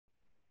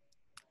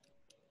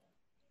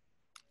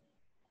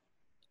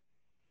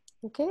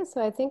Okay,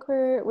 so I think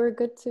we're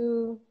good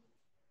to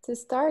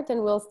start,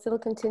 and we'll still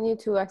continue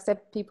to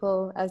accept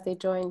people as they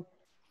join.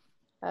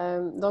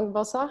 Donc,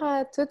 bonsoir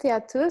à toutes et à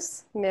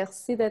tous.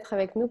 Merci d'être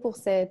avec nous pour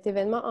cet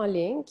événement en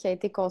ligne qui a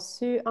été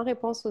conçu en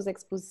réponse aux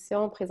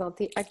expositions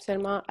présentées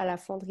actuellement à la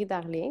Fonderie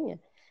Darling.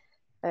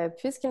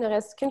 Puisqu'il ne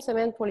reste qu'une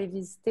semaine pour les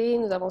visiter,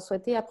 nous avons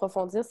souhaité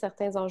approfondir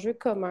certains enjeux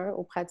communs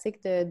aux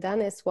pratiques de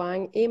Dan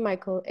S.Wang et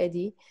Michael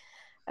Eddy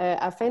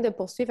afin de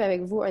poursuivre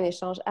avec vous un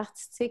échange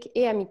artistique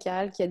et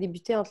amical qui a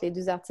débuté entre les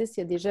deux artistes il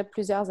y a déjà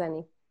plusieurs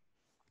années.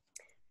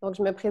 Donc,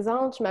 je me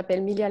présente, je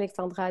m'appelle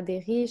Milly-Alexandra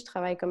Dery, je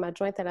travaille comme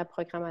adjointe à la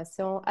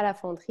programmation à la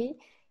Fonderie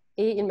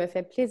et il me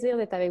fait plaisir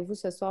d'être avec vous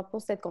ce soir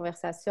pour cette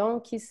conversation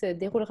qui se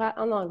déroulera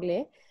en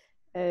anglais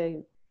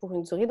pour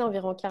une durée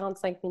d'environ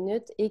 45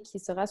 minutes et qui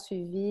sera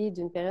suivie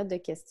d'une période de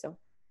questions.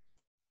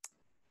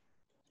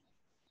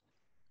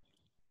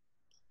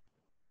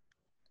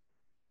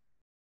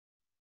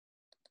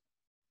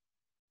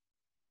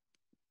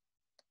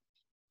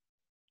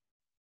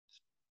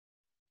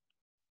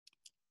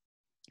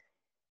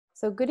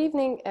 So good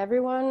evening,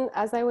 everyone.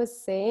 As I was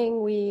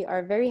saying, we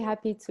are very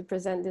happy to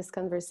present this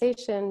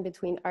conversation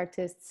between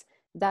artists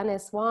Dan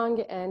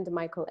S.Wang and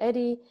Michael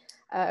Eddy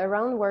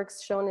around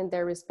works shown in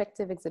their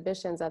respective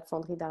exhibitions at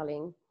Fonderie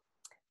Darling.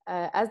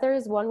 As there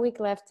is 1 week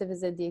left to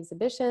visit the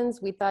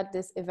exhibitions, we thought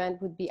this event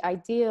would be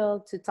ideal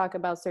to talk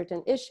about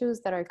certain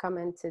issues that are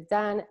common to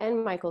Dan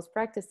and Michael's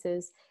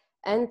practices,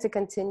 and to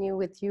continue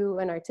with you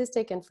an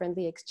artistic and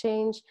friendly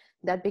exchange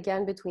that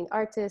began between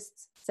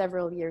artists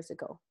several years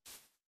ago.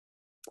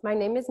 My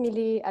name is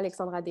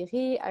Milly-Alexandra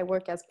Dery. I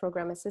work as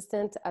program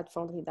assistant at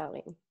Fonderie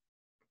Darling.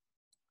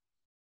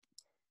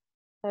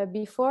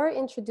 Before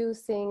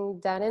introducing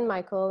Dan and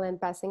Michael and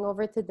passing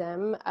over to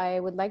them, I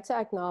would like to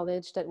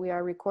acknowledge that we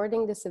are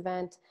recording this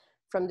event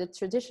from the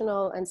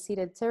traditional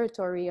unceded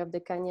territory of the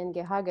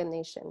Kanien'kehá:ka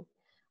Nation.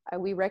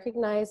 We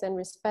recognize and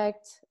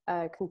respect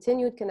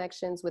continued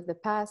connections with the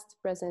past,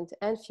 present,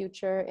 and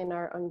future in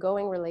our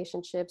ongoing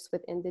relationships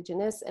with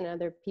Indigenous and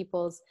other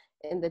peoples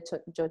in the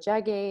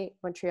Tiohtià:ke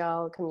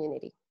Montreal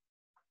community.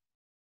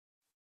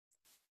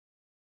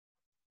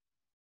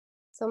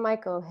 So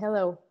Michael,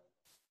 hello.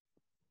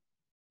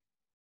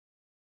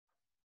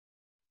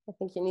 I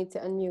think you need to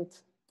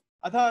unmute.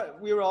 I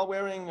thought we were all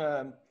wearing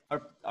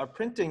our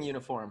printing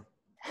uniform.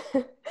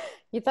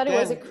 You thought it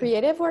was a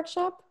creative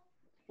workshop?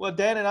 Well,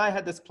 Dan and I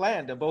had this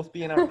plan to both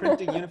be in our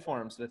printing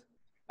uniforms, but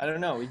I don't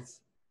know.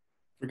 He's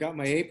forgot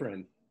my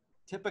apron.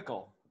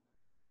 Typical.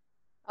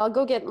 I'll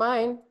go get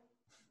mine,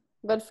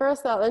 but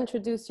first I'll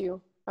introduce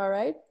you, all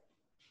right?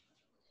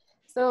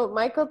 So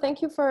Michael,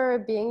 thank you for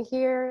being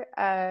here.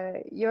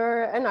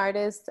 You're an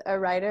artist, a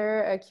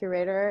writer, a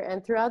curator,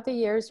 and throughout the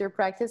years, your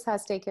practice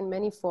has taken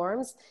many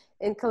forms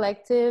in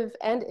collective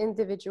and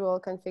individual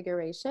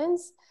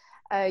configurations.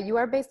 You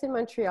are based in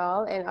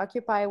Montreal and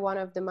occupy one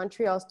of the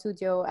Montreal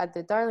studio at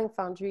the Darling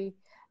Foundry,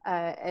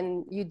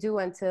 and you do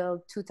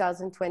until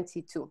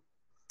 2022.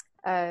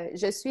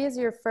 Je suis is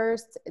your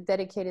first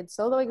dedicated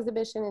solo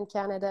exhibition in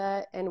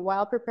Canada, and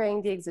while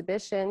preparing the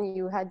exhibition,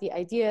 you had the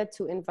idea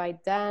to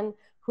invite Dan,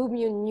 whom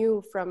you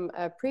knew from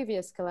a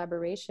previous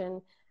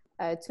collaboration,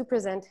 to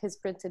present his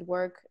printed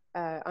work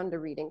on the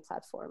reading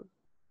platform.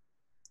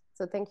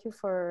 So thank you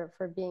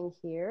for being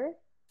here.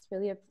 It's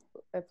really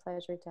a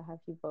pleasure to have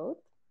you both.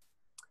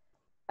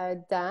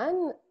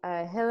 Dan,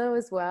 hello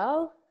as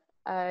well.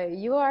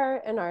 You are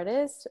an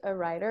artist, a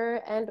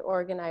writer, and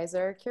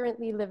organizer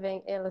currently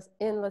living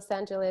in Los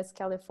Angeles,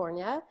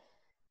 California.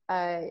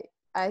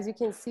 As you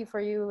can see, for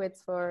you,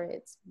 it's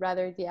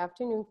rather the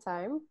afternoon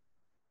time.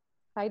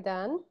 Hi,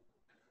 Dan.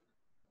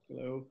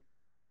 Hello.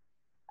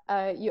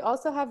 You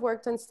also have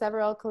worked on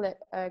several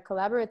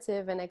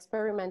collaborative and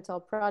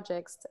experimental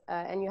projects,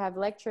 and you have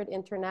lectured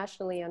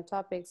internationally on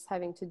topics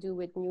having to do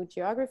with new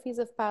geographies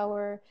of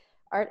power,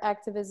 art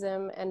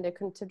activism, and the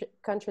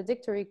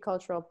contradictory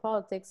cultural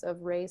politics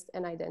of race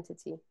and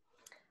identity.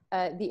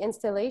 The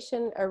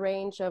installation, a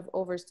range of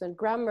overstood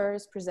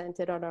grammars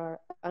presented on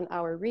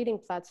our reading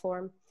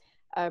platform,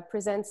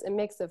 presents a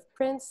mix of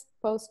prints,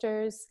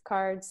 posters,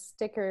 cards,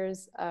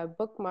 stickers,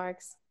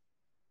 bookmarks,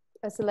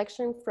 a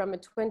selection from a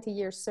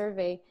 20-year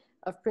survey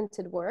of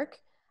printed work,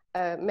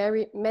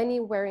 many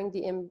wearing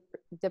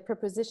the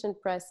Preposition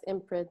Press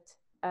imprint,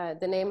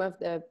 the name of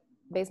the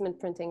basement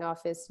printing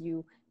office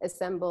you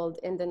assembled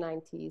in the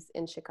 90s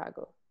in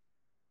Chicago.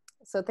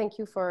 So thank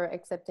you for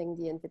accepting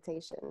the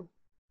invitation.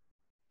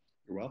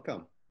 You're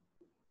welcome.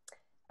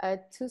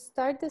 To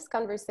start this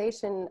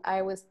conversation,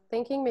 I was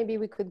thinking maybe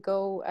we could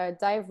go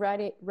dive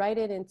right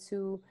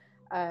into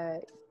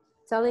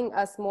telling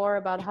us more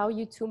about how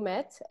you two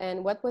met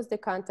and what was the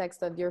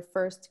context of your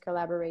first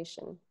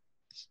collaboration.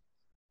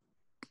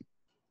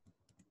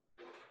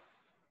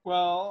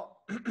 Well,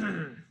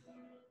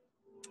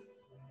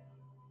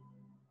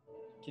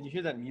 can you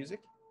hear that music?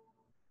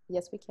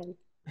 Yes, we can.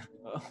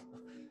 Oh,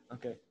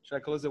 okay. Should I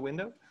close the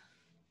window?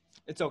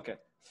 It's okay.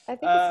 I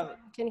think I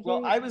can hear well,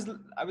 you.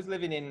 I was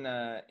living in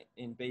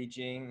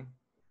Beijing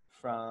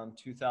from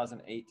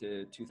 2008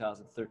 to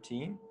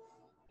 2013,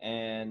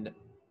 and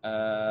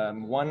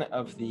one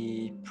of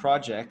the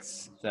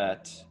projects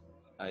that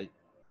I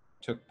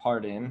took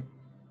part in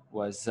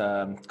was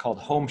called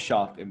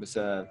HomeShop. It was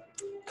a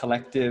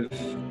collective.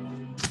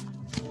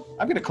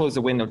 I'm going to close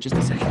the window just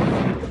a second.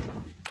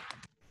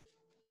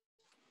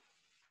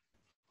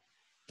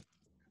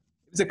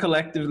 It was a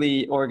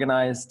collectively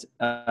organized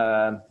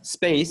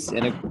space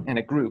in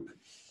a group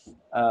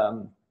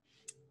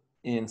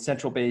in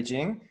central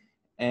Beijing.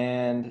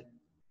 And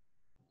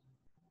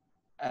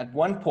at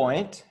one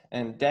point,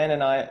 and Dan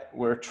and I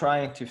were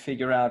trying to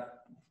figure out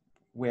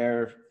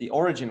where the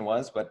origin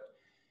was, but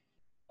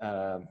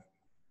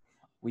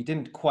we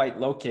didn't quite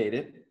locate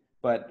it.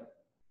 But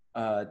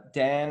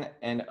Dan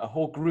and a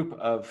whole group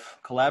of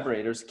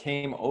collaborators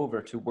came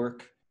over to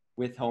work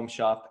with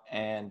HomeShop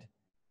and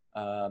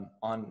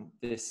on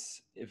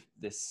this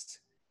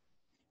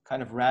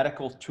kind of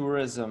radical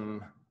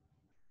tourism,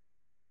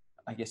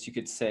 I guess you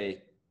could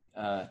say,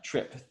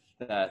 trip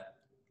that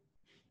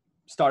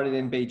started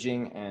in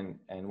Beijing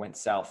and went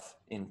south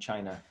in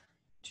China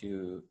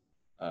to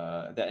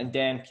that. And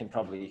Dan can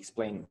probably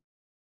explain.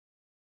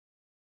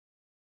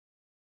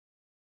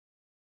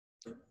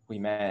 We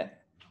met.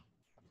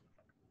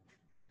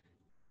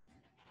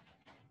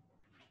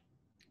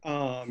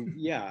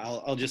 Yeah,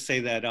 I'll just say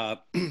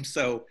that.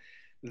 So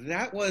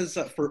that was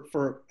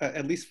for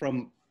at least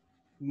from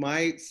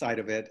my side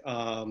of it,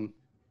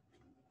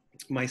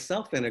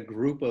 myself and a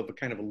group of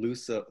kind of a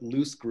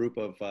loose group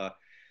of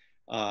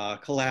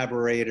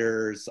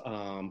collaborators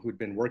who'd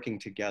been working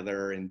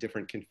together in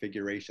different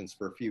configurations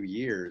for a few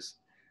years,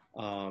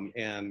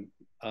 and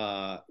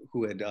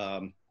who had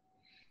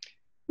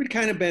we'd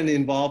kind of been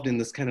involved in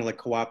this kind of like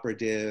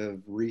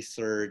cooperative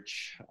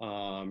research.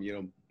 You know,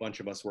 a bunch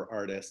of us were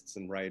artists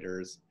and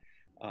writers,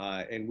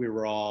 and we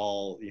were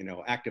all, you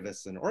know,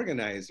 activists and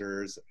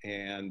organizers,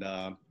 and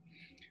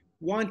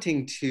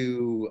wanting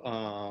to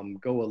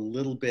go a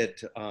little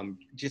bit,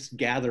 just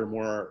gather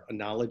more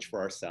knowledge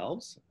for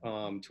ourselves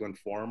to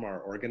inform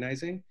our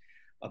organizing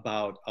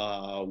about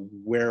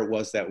where it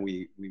was that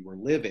we were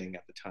living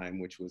at the time,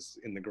 which was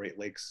in the Great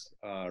Lakes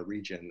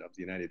region of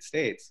the United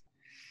States.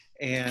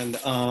 And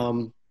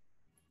a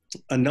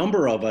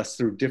number of us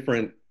through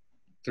different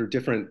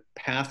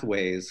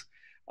pathways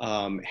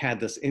had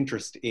this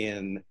interest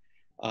in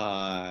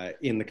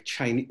the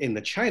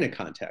China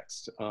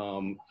context.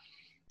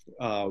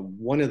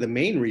 One of the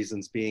main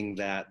reasons being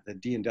that the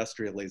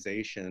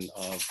deindustrialization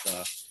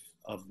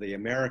of the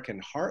American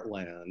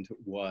heartland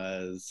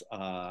was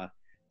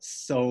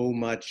so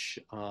much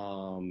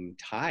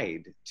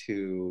tied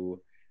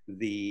to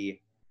the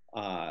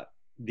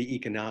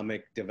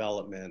economic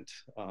development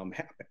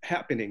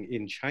happening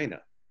in China.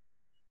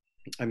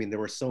 I mean, there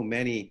were so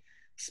many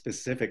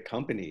specific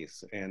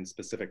companies and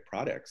specific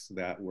products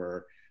that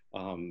were,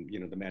 you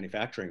know, the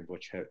manufacturing of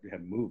which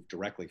had moved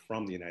directly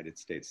from the United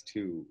States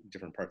to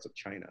different parts of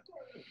China.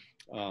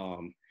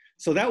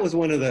 So that was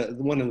one of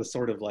the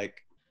sort of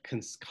like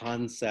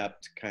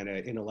concept kind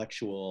of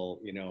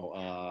intellectual, you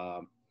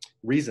know,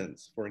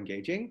 reasons for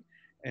engaging.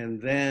 And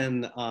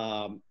then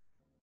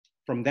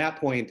from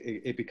that point,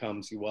 it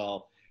becomes,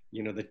 well,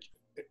 you know,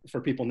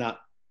 for people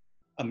not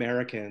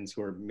Americans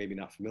who are maybe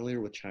not familiar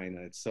with China,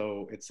 it's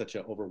such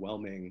an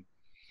overwhelming,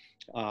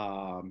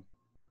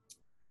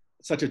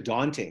 such a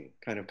daunting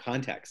kind of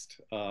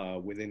context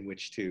within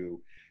which to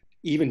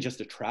even just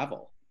to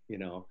travel, you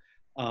know.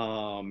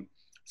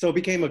 So it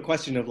became a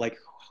question of like,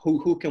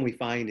 who can we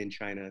find in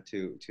China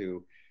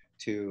to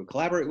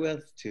collaborate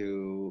with,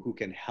 who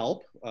can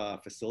help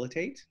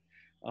facilitate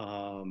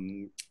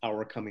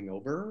our coming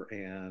over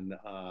and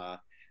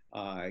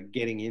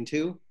getting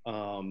into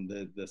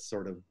the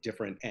sort of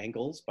different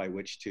angles by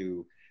which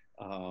to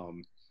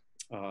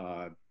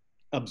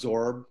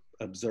absorb,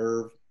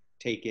 observe,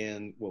 take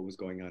in what was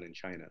going on in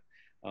China.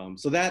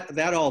 So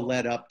that all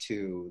led up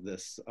to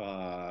this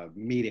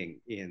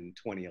meeting in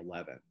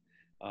 2011.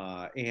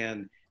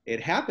 And it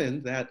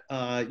happened that,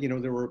 you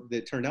know,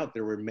 it turned out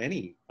there were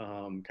many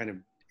kind of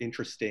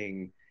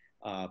interesting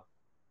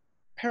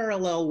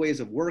parallel ways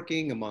of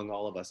working among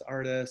all of us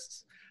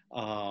artists,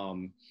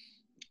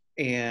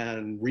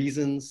 and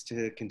reasons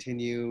to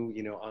continue,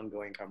 you know,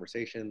 ongoing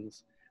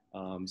conversations.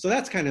 So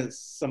that's kind of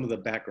some of the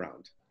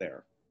background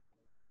there.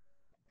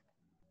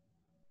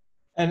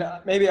 And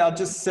maybe I'll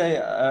just say,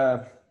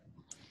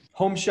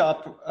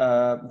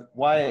 HomeShop,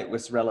 why it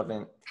was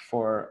relevant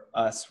for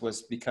us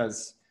was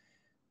because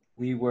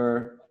we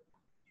were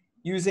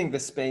using the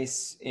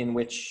space in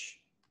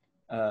which,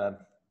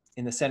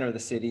 in the center of the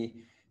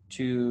city,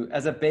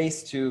 as a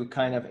base to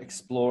kind of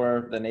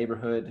explore the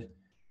neighborhood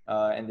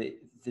and the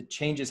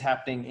changes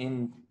happening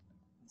in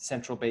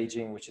central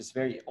Beijing, which is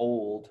very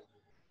old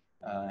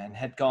and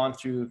had gone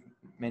through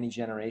many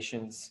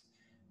generations,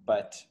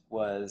 but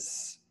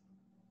was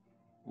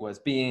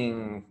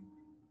being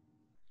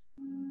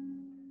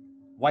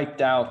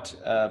wiped out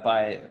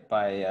by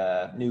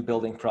new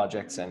building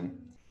projects and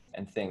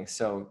things.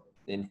 So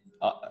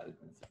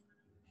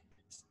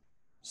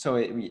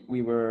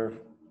we were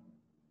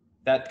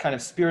that kind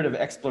of spirit of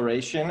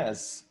exploration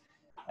as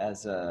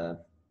a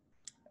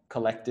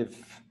collective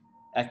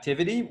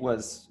activity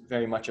was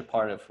very much a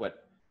part of what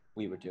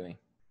we were doing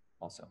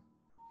also.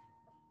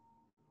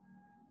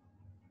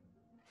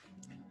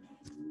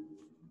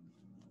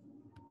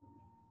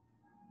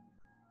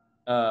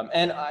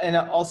 And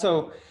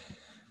also,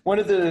 one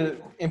of the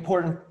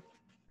important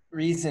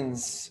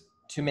reasons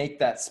to make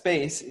that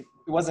space, it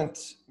wasn't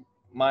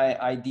my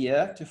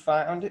idea to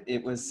found it.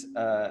 It was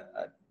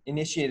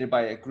initiated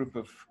by a group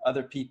of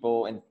other people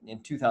in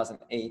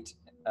 2008,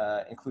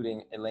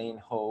 including Elaine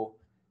Ho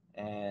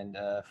and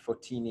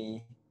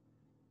Fotini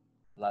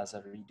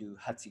Lazaridou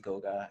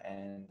Hatzigoga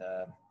and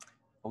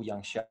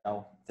Ouyang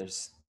Xiao. There's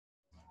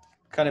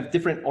kind of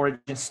different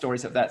origin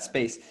stories of that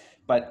space,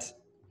 but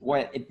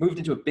when it moved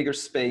into a bigger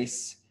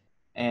space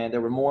and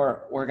there were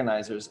more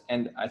organizers,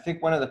 and I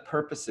think one of the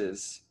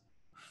purposes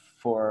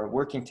for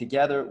working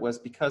together was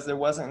because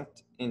there wasn't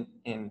in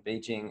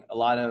Beijing a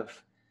lot of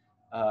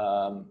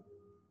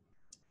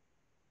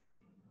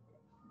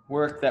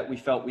work that we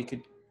felt we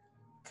could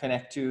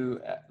connect to.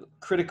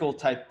 Critical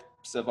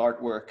types of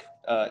artwork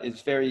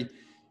is very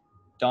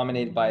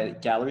dominated by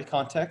gallery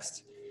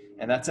context,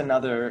 and that's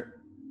another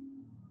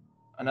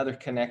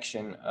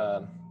connection.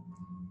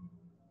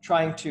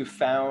 Trying to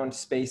found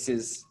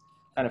spaces,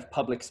 kind of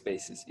public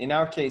spaces. In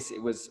our case, it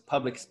was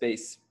public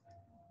space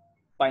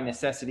by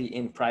necessity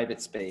in private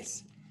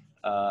space.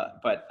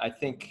 But I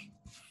think,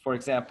 for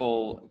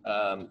example,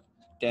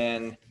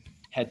 Dan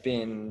had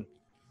been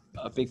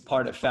a big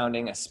part of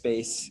founding a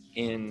space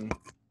in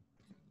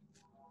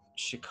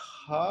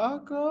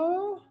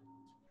Chicago?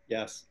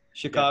 Yes.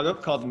 Chicago,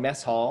 yeah. Called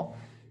Mess Hall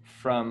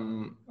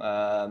from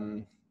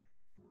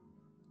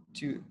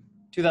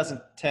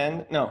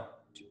 2010, no,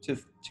 to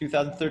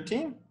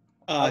 2013?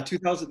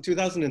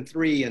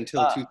 2003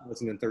 until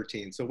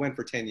 2013. So it went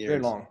for 10 years.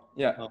 Very long,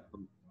 yeah.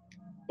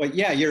 But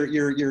yeah,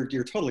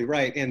 you're totally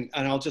right. And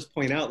I'll just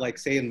point out, like,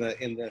 say in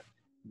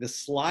the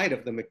slide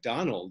of the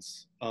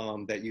McDonald's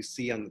that you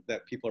see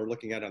that people are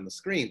looking at on the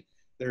screen,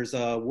 there's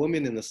a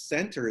woman in the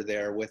center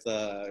there with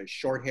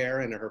short hair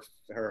and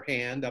her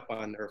hand up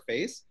on her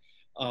face.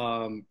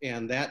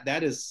 And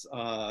that is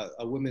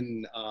a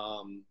woman,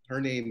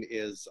 her name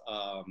is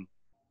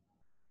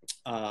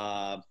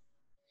Ulla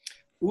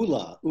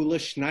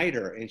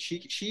Schneider, and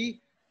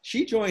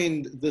she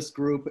joined this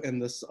group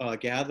and this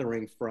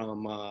gathering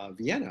from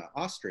Vienna,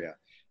 Austria.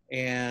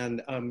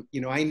 And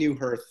you know, I knew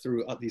her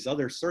through these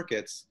other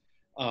circuits,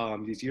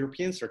 these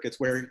European circuits,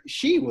 where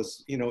she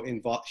was, you know,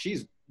 involved.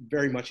 She's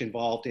very much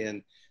involved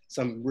in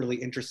some really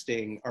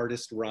interesting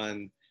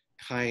artist-run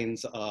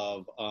kinds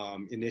of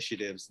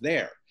initiatives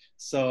there.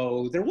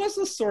 So there was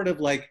this sort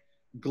of like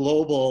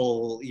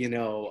global, you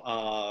know,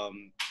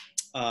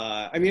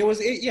 I mean, it was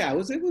you know,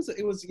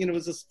 it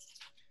was this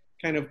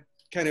kind of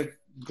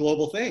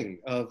global thing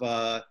of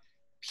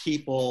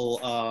people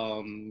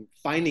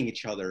finding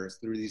each other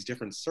through these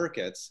different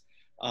circuits,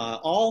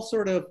 all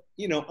sort of,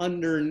 you know,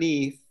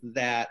 underneath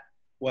that,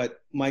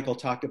 what Michael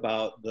talked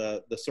about,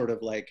 the sort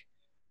of like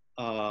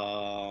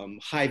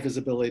high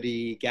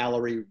visibility,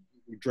 gallery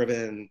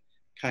driven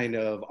kind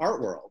of art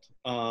world.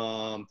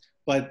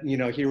 But, you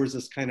know, here was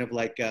this kind of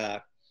like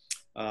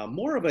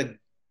more of a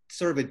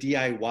sort of a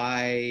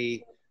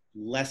DIY,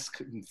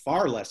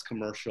 far less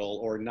commercial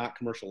or not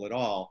commercial at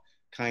all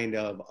kind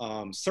of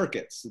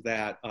circuits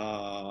that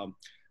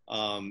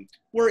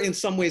were in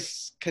some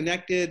ways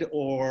connected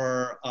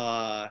or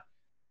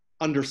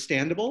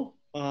understandable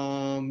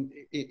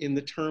in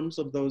the terms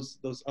of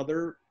those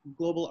other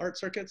global art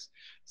circuits.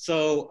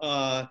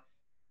 So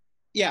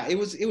yeah, it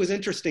was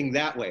interesting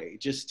that way,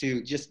 just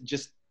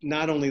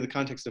not only the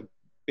context of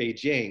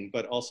Beijing,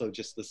 but also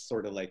just this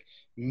sort of like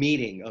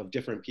meeting of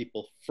different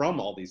people from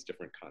all these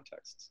different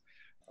contexts.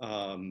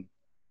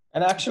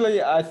 And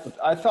actually, I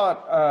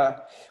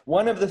thought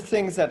one of the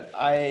things that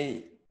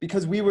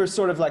because we were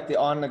sort of like the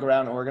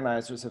on-the-ground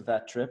organizers of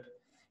that trip,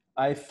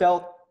 I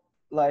felt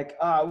like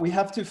we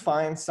have to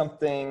find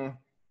something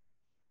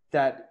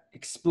that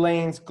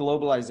explains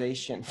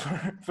globalization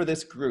for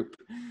this group.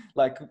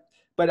 Like,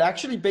 but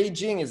actually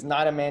Beijing is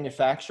not a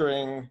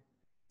manufacturing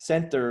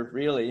center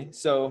really.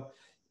 So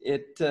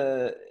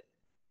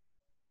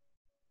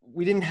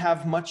we didn't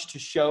have much to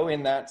show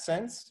in that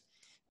sense,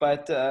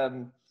 but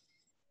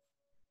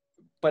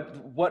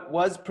what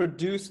was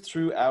produced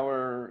through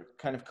our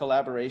kind of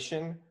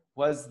collaboration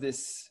was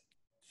this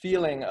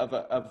feeling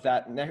of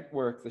that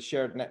network, the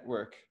shared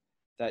network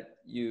that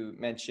you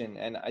mentioned.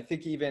 And I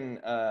think even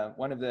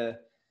one of the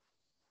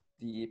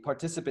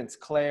participants,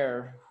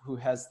 Claire, who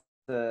has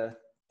the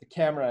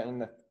camera in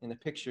the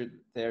picture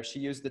there, she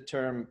used the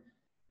term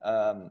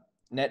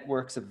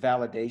networks of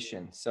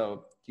validation.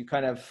 So you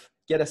kind of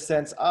get a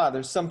sense,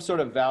 there's some sort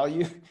of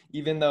value,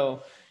 even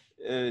though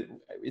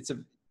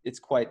it's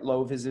quite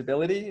low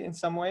visibility in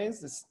some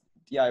ways, this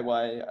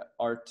DIY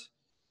art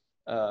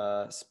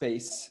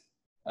space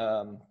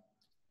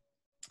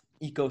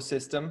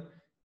ecosystem.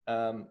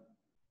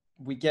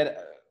 We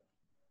get,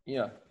 you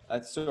know,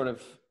 a sort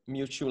of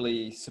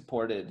mutually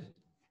supported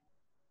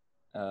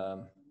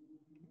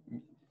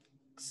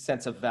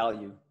sense of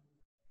value.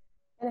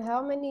 And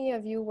how many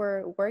of you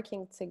were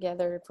working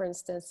together, for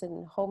instance,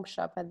 in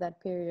HomeShop at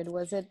that period?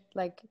 Was it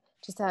like,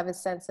 just to have a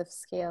sense of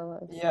scale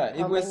of Yeah,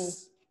 how many?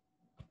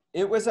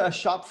 it was a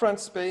shopfront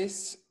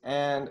space,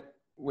 and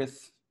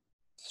with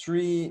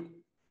 3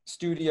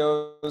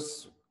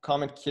 studios,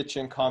 common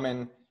kitchen,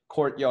 common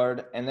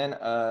courtyard, and then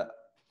a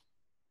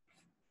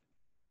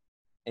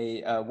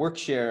work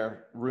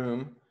share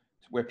room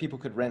where people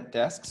could rent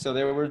desks. So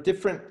there were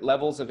different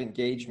levels of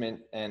engagement,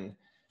 and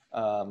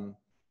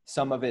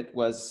some of it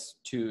was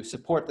to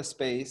support the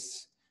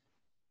space.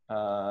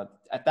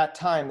 At that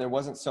time, there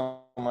wasn't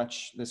so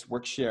much this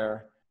work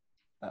share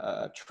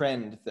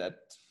trend that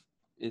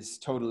is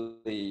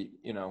totally,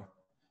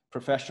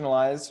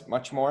 professionalized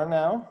much more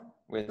now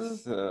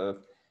with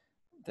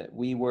that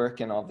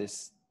WeWork and all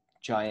these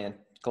giant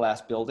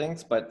glass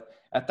buildings. But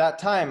at that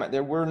time,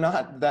 there were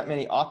not that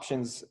many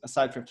options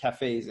aside from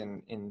cafes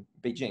in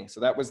Beijing. So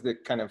that was the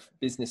kind of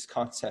business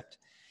concept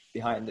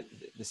behind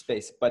the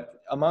space.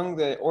 But among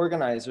the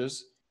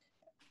organizers,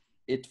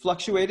 it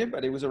fluctuated,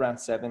 but it was around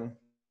 7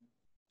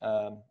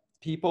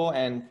 people,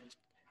 and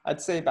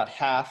I'd say about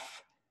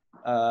half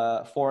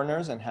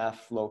foreigners and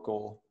half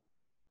local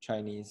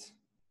Chinese.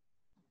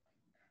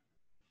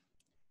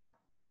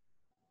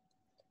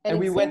 And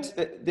we went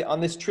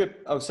on this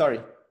trip. Oh,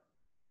 sorry.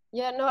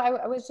 Yeah, no,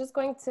 I was just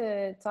going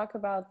to talk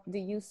about the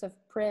use of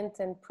print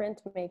and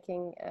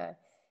printmaking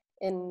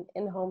in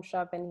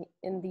HomeShop and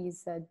in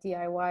these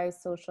DIY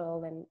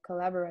social and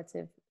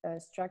collaborative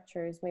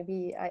structures.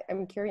 Maybe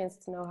I'm curious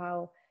to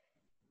know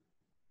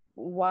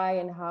why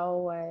and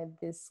how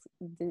these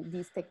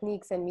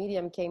techniques and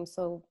medium came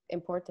so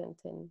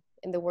important in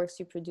the works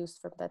you produced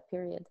from that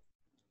period.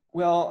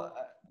 Well,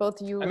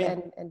 both you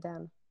and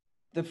Dan.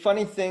 The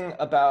funny thing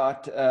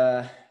about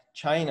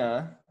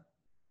China,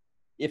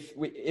 if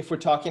we're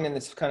talking in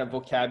this kind of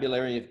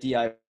vocabulary of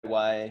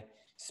DIY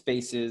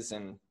spaces,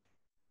 and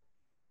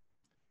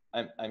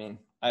I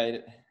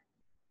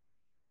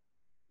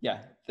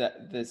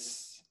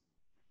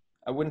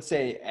wouldn't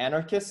say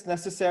anarchist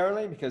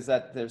necessarily, because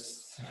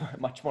there's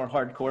much more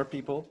hardcore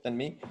people than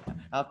me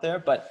out there,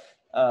 but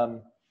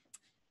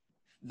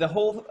the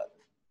whole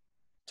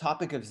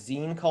topic of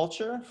zine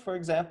culture, for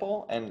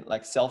example, and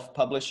like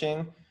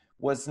self-publishing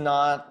there's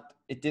not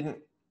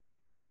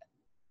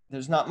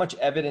much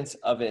evidence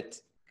of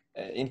it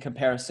in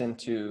comparison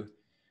to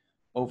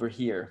over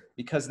here,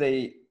 because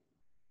they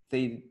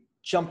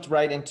jumped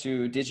right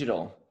into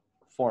digital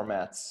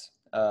formats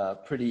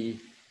pretty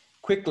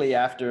quickly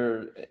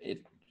after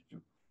it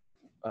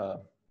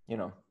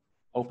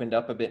opened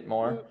up a bit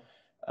more.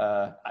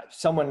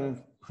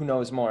 Someone who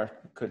knows more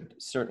could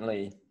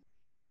certainly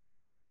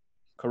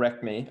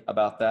correct me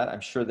about that. I'm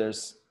sure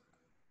there's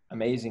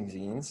amazing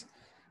zines.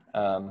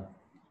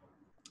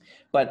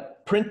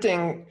 But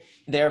printing,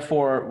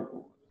 therefore,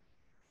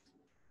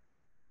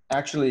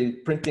 actually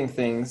printing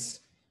things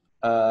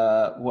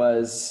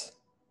was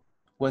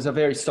a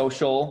very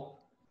social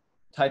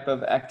type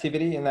of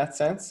activity in that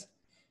sense.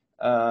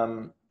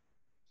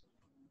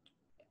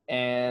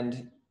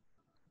 And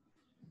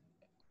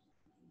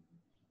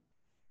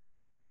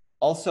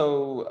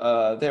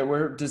also there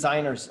were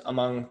designers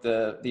among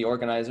the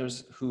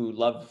organizers who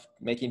loved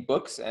making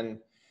books, and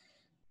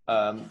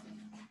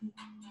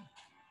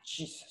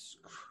Jesus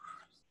Christ.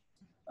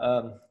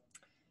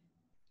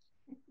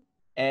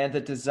 And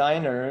the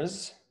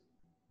designers,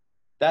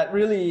 that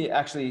really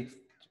actually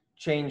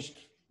changed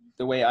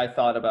the way I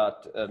thought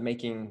about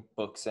making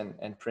books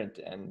and print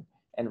and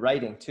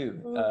writing too.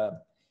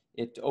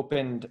 It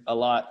opened a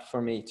lot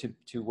for me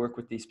to work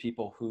with these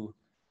people who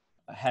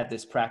had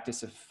this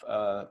practice of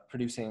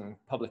producing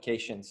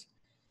publications.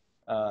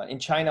 In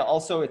China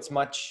also, it's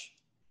much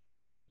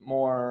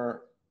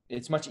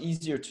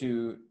easier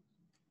to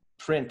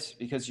print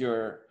because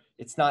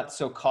it's not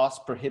so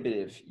cost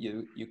prohibitive.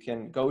 You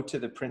can go to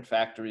the print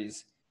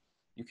factories,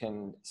 you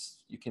can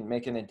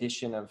make an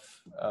edition of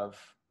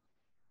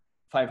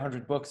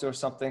 500 books or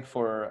something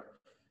for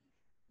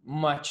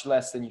much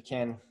less than you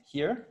can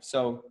here.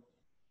 So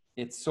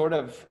it's sort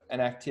of an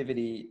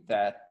activity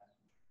that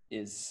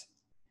is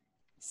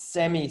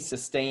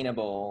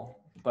semi-sustainable,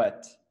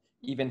 but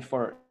even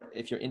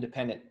if you're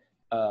independent.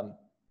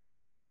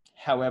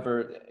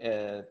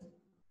 However,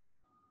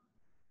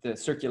 the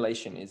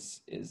circulation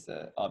is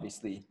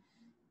obviously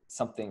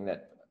something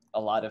that a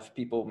lot of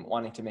people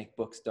wanting to make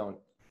books don't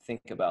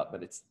think about,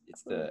 but it's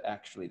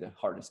actually the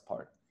hardest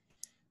part.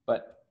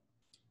 But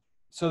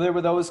so there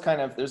were those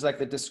there's like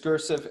the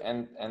discursive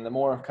and the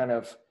more kind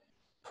of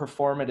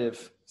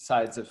performative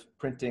sides of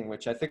printing,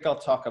 which I think I'll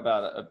talk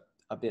about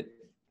a bit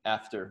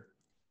after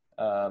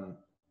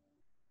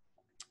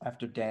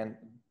Dan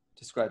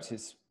describes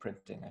his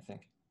printing, I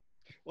think.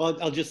 Well,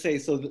 I'll just say,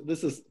 so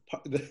this is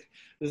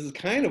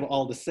kind of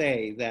all to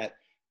say that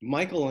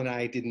Michael and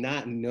I did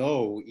not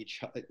know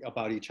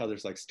about each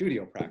other's like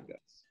studio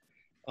practice,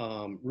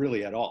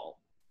 really at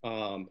all.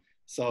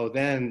 So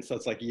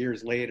it's like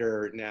years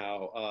later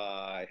now,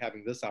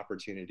 having this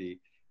opportunity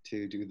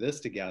to do this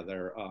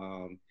together,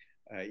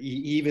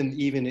 even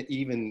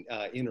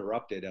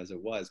interrupted as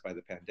it was by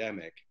the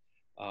pandemic.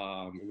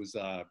 It was,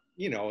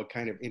 you know, a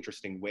kind of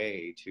interesting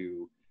way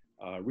to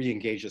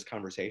re-engage this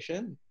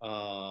conversation,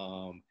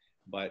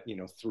 but, you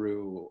know,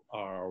 through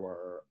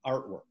our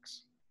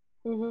artworks.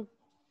 Mm-hmm.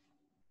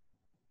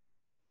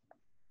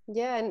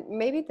 Yeah, and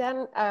maybe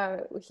then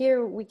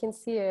here we can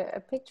see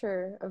a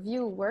picture of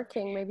you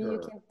working. Maybe you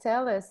can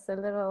tell us a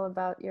little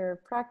about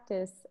your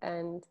practice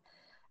and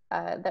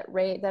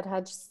that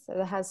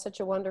has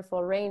such a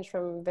wonderful range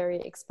from very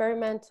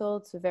experimental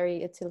to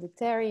very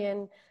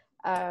utilitarian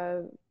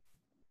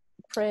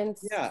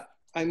prints. Yeah,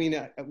 I mean,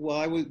 I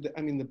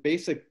mean, the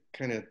basic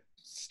kind of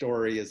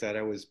story is that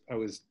I was,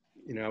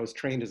 you know, I was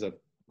trained as a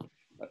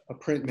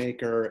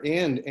printmaker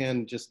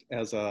and just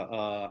as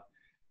a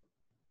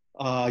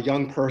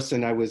young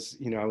person, I was,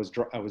 you know, I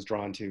was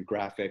drawn to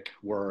graphic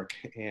work,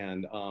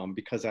 and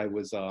because I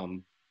was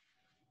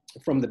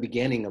from the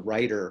beginning a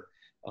writer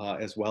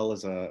as well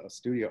as a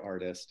studio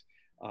artist,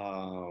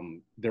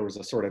 there was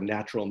a sort of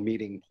natural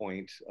meeting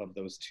point of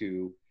those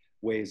two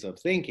ways of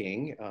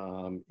thinking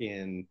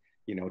in,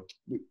 you know,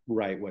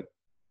 what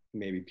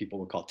maybe people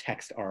would call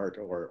text art,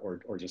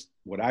 or just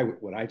what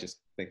I just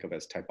think of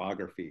as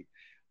typography,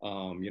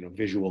 you know,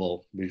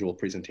 visual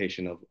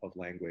presentation of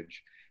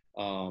language.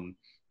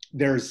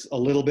 There's a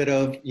little bit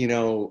of, you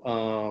know,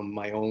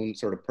 my own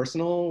sort of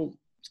personal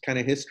kind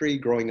of history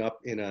growing up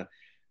in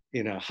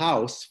a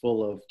house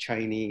full of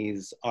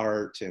Chinese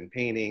art and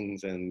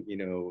paintings, and, you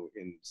know,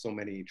 in so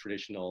many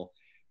traditional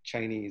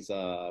Chinese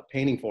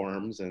painting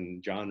forms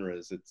and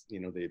genres. It's, you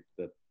know,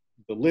 the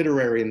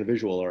literary and the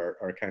visual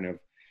are kind of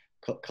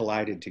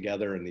collided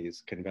together in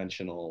these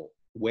conventional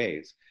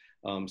ways.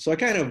 So I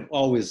kind of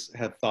always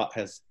have thought,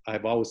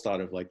 I've always thought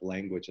of like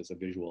language as a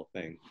visual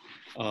thing.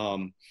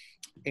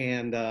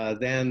 And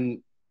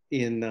then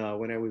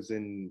when I was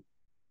in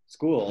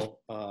school,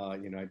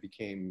 you know, I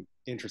became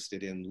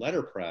interested in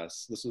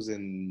letterpress. This was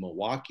in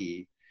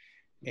Milwaukee,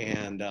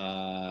 and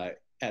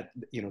at,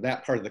 you know,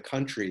 that part of the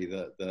country,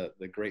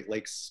 the Great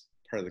Lakes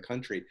part of the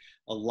country,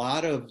 a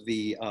lot of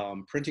the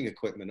printing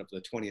equipment of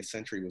the 20th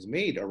century was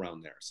made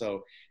around there.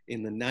 So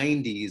in the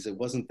 90s, it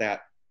wasn't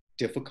that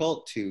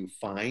difficult to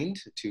find,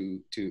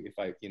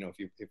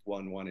 if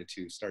one wanted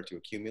to start to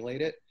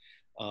accumulate it.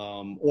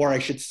 Or I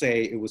should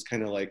say, it was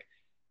kind of like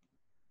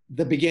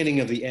the beginning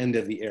of the end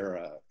of the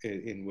era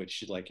in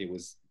which, like, it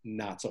was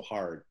not so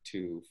hard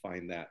to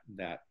find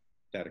that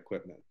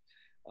equipment.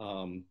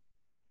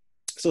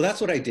 So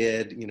that's what I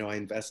did. You know, I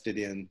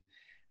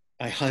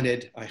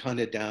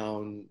hunted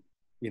down,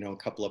 you know, a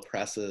couple of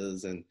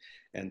presses and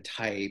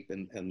type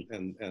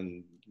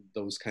and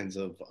those kinds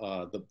of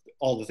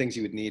all the things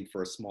you would need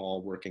for a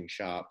small working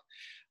shop,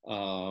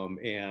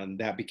 and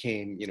that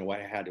became, you know,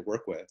 what I had to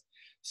work with.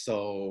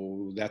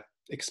 So that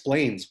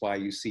explains why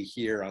you see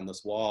here on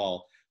this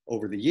wall,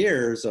 over the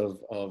years of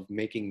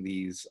making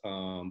these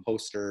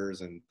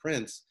posters and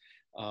prints,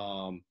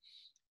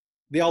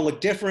 they all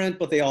look different,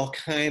 but they all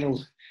kind of,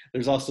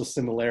 there's also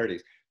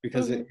similarities,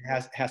 because it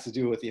has to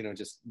do with, you know,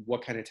 just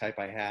what kind of type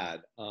I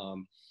had.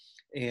 I'll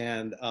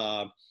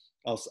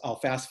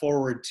fast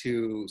forward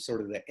to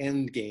sort of the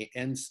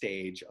end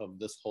stage of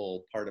this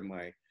whole part of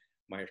my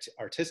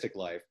artistic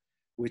life,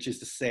 which is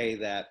to say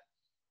that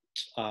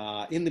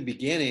in the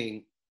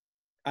beginning,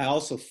 I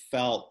also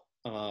felt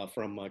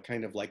from a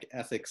kind of like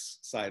ethics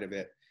side of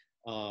it,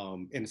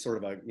 in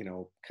sort of a, you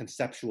know,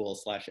 conceptual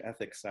 /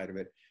 ethics side of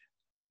it,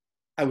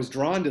 I was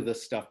drawn to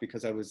this stuff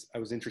because I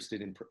was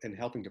interested in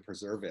helping to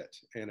preserve it,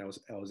 and I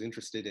was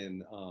interested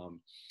in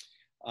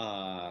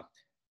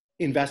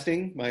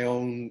investing my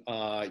own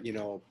you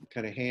know,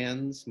 kind of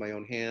my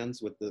own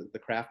hands with the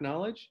craft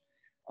knowledge,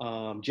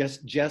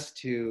 just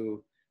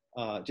so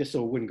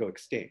it wouldn't go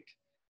extinct.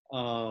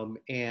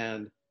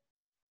 And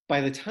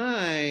by the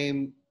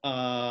time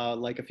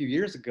like a few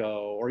years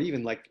ago, or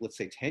even like, let's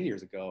say 10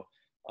 years ago,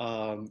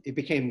 it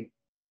became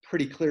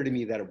pretty clear to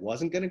me that it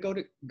wasn't going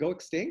to go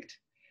extinct.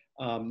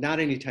 Not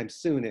anytime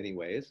soon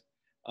anyways,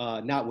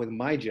 not with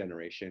my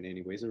generation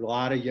anyways. There's a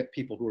lot of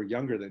people who are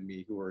younger than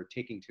me who are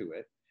taking to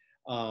it.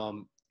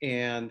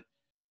 And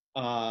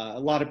a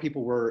lot of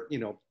people were, you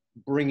know,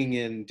 bringing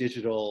in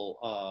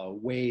digital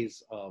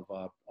ways of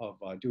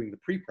doing the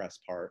pre-press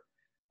part.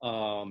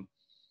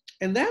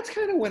 And that's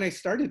kind of when I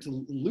started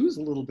to lose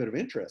a little bit of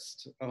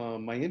interest.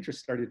 My interest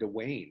started to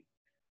wane.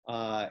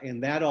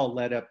 And that all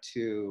led up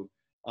to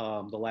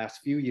the last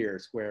few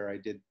years, where I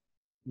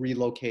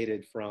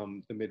relocated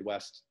from the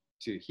Midwest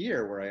to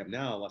here, where I am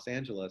now, Los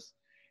Angeles.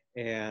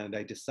 And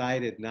I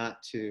decided not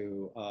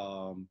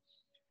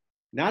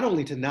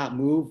only to not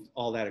move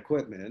all that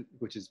equipment,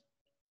 which is,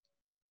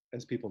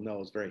 as people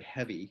know, is very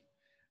heavy,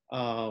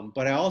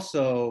 but I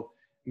also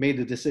made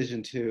the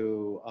decision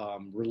to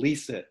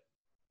release it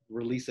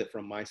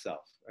from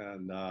myself.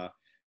 And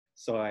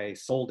so I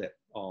sold it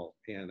all,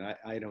 and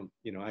I don't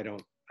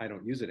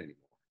use it anymore.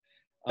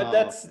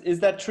 But is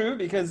that true?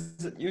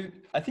 Because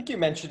I think you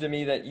mentioned to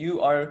me that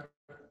you are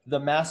the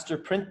master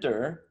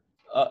printer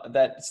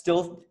that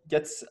still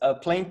gets a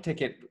plane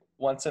ticket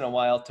once in a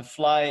while to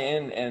fly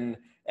in and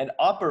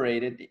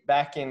operate it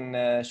back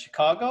in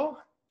Chicago.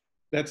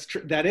 That's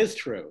true. That is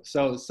true.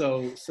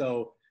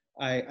 So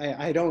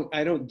I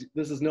don't,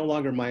 this is no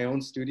longer my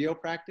own studio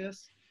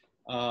practice,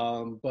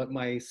 but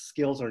my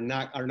skills are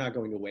not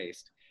going to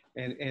waste.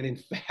 And in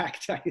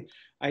fact,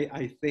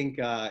 I think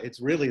it's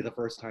really the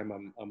first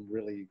time I'm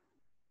really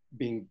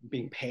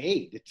being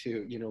paid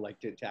to, you know, like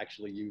to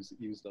actually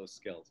use those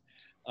skills.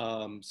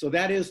 So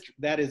that is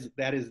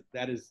the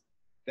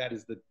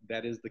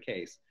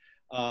case.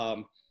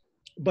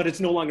 But it's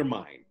no longer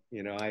mine.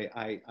 You know,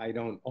 I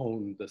don't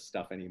own the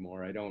stuff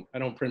anymore. I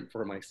don't print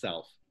for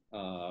myself,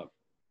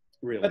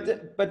 really.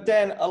 But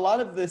then a lot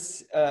of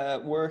this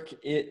work,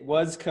 it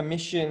was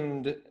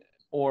commissioned,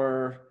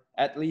 or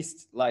at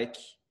least like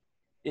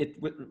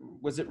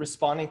was it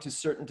responding to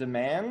certain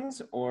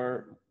demands,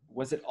 or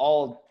was it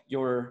all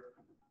your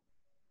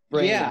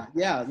brain?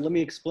 Yeah. Let me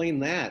explain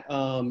that.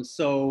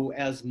 So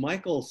as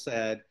Michael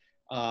said,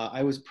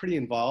 I was pretty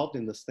involved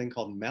in this thing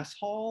called Mess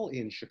Hall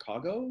in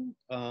Chicago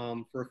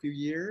for a few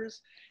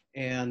years.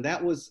 And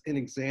that was an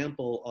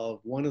example of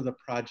one of the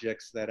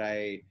projects that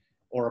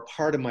or a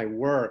part of my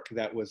work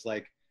that was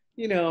like,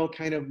 you know,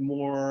 kind of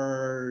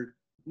more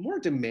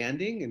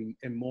demanding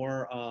and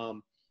more,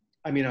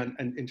 I mean,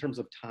 in terms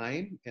of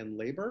time and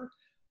labor.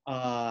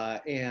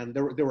 And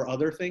there were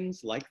other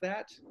things like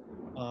that.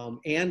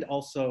 And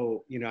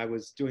also, you know, I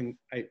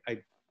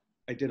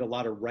did a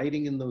lot of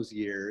writing in those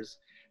years,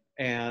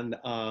 and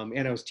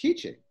I was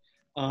teaching.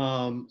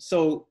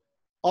 So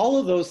all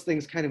of those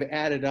things kind of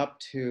added up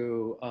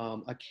to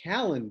a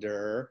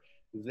calendar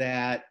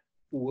that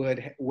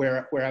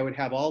where I would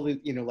have all the,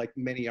 you know, like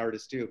many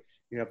artists do,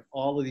 you have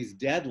all of these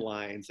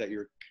deadlines that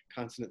you're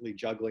constantly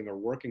juggling or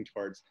working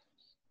towards.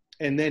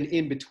 And then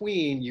in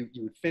between, you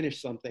would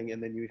finish something,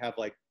 and then you have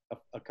like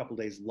a couple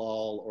days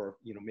lull, or,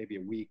 you know, maybe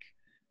a week,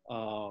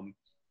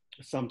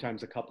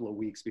 sometimes a couple of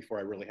weeks before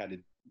I really had to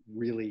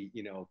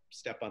you know,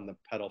 step on the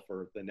pedal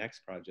for the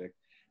next project.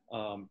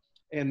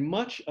 And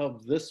much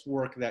of this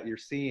work that you're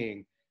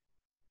seeing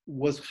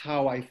was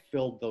how I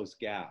filled those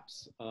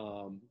gaps.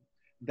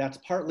 That's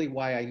partly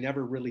why I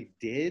never really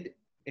did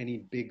any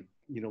big,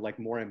 you know, like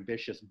more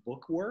ambitious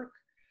book work,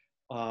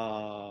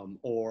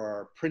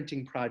 or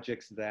printing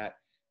projects that,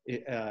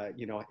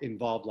 you know,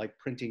 involved like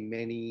printing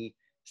many,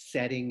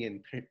 setting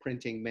and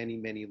printing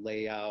many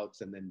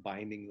layouts and then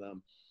binding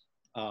them.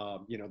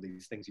 You know,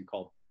 these things you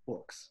call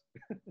books,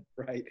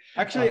 right?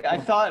 Actually, I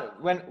thought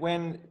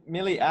when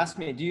Milly asked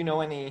me, do you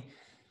know any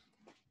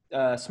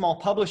small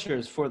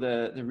publishers for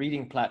the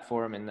reading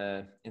platform in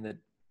the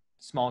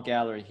small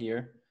gallery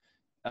here,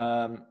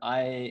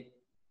 I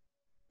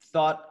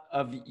thought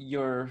of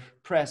your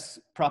press,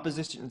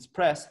 Propositions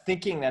Press,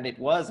 thinking that it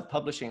was a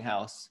publishing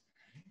house,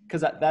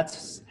 because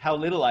that's how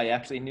little I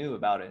actually knew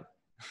about it.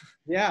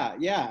 Yeah.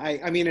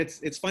 I mean,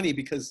 it's funny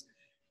because,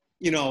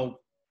 you know,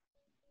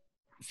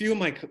 a few of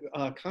my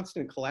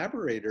constant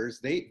collaborators,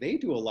 they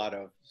do a lot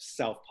of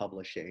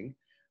self-publishing,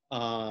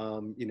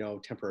 you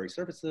know, Temporary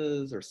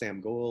Services or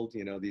Sam Gold,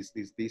 you know, these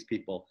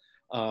people,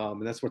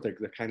 and that's what they're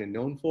kind of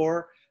known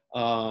for.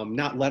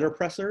 Not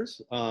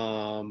letterpressers,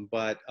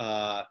 but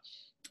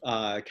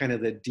kind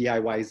of the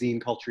DIY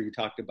zine culture you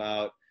talked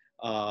about,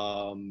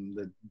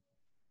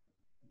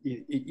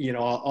 you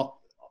know,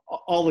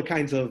 all the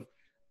kinds of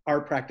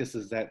art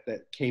practices that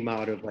came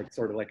out of like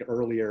sort of like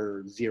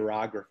earlier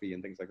xerography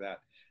and things like that.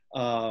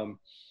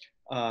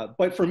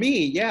 But for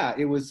me, yeah,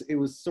 it was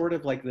sort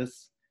of like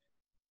this.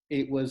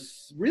 It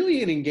was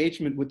really an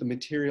engagement with the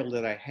material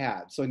that I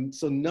had. So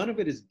none of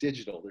it is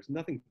digital. There's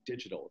nothing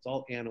digital. It's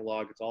all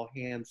analog. It's all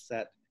hand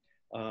set.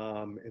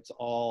 It's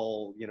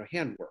all, you know,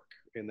 handwork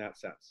in that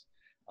sense.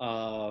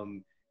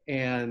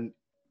 And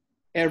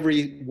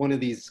every one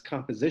of these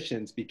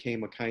compositions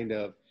became a kind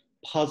of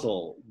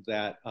puzzle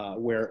that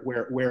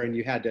wherein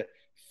you had to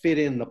fit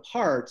in the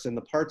parts, and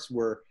the parts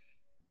were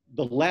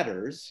the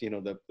letters, you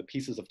know, the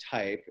pieces of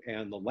type,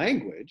 and the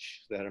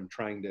language that I'm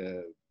trying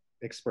to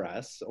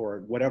express,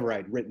 or whatever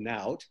I'd written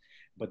out,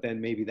 but then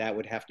maybe that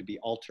would have to be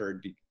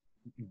altered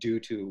due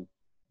to.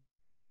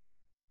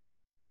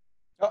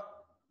 Oh,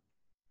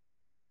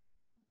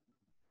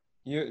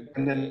 you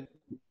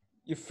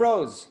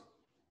froze.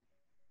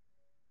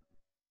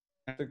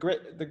 The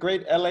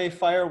great LA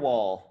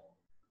firewall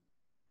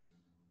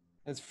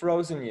has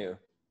frozen you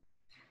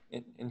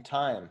in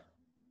time.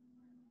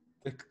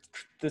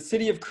 The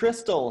city of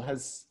crystal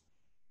has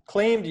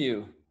claimed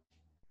you.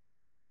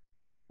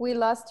 We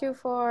lost you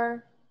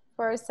for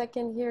a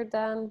second here,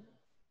 Dan.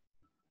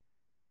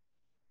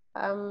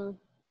 But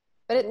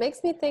it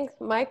makes me think,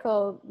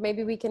 Michael,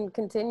 maybe we can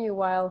continue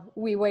while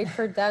we wait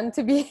for Dan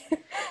to be.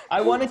 I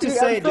wanted to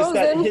say just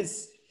that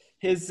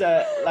his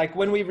like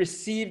when we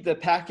received the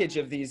package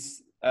of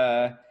these,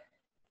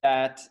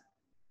 that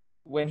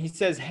when he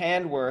says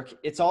handwork,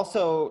 it's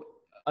also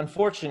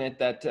unfortunate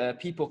that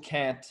people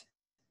can't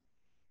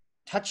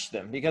touch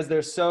them because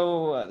they're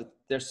so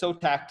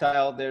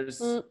tactile. There's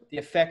the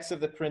effects of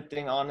the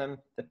printing on them.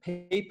 The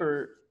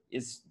paper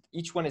is,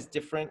 each one is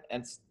different,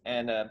 and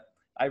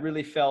I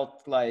really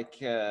felt like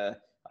I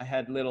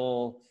had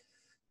little,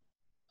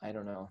 I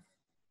don't know,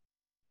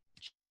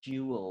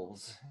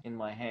 jewels in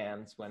my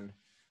hands when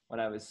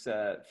I was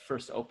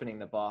first opening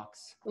the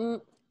box.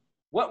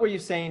 What were you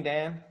saying,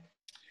 Dan?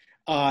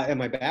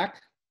 Am I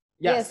back?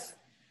 Yes.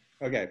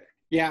 Okay.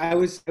 Yeah, I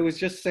was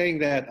just saying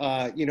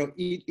that you know,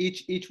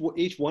 each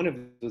one of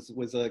those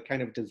was a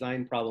kind of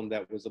design problem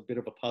that was a bit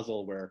of a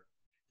puzzle where,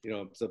 you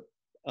know, it's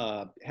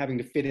having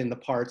to fit in the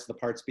parts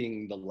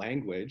being the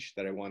language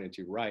that I wanted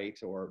to write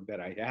or that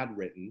I had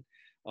written,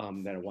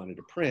 that I wanted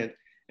to print,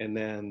 and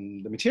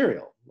then the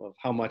material of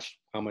how much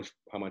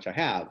I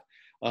have.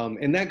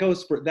 And that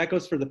goes for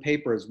the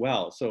paper as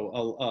well.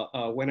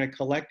 So when I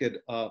collected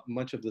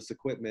much of this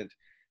equipment,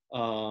 a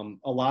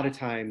lot of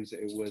times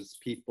it was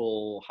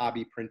people,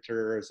 hobby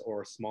printers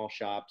or small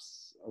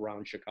shops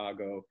around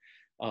Chicago,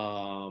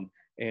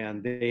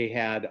 and they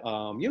had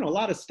you know, a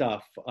lot of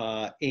stuff,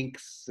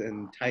 inks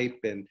and type,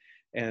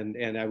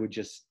 and I would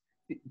just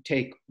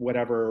take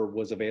whatever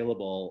was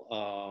available,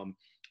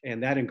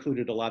 and that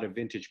included a lot of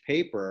vintage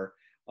paper,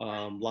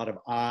 a lot of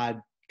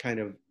odd kind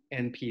of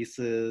end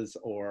pieces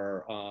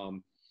or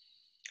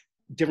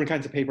different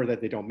kinds of paper that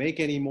they don't make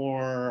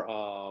anymore.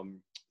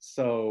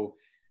 So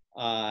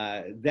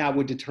that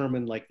would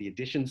determine like the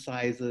edition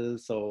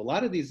sizes. So a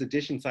lot of these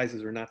edition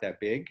sizes are not that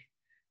big,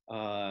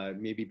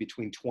 maybe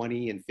between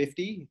 20 and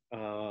 50,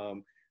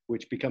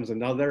 which becomes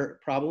another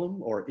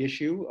problem or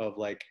issue of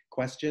like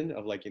question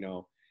of like, you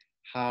know,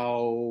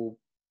 how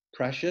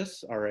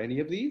precious are any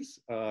of these?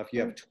 If you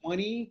have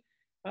 20,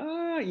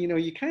 you know,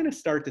 you kind of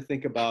start to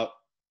think about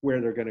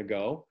where they're going to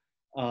go.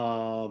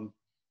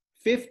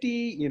 50,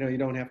 you know, you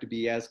don't have to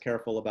be as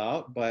careful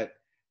about, but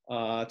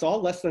it's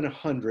all less than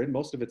 100.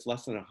 Most of it's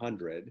less than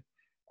 100.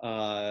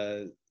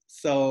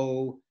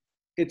 So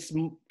it's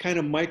kind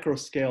of micro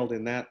scaled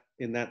in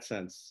that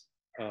sense,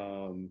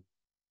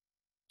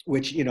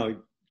 which, you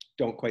know,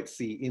 don't quite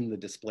see in the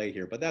display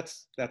here, but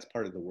that's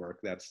part of the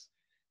work.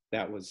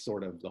 That was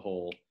sort of the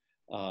whole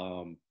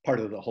part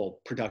of the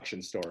whole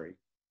production story.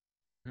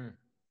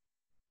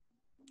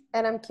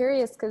 And I'm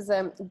curious because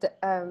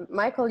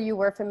Michael, you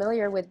were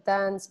familiar with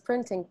Dan's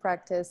printing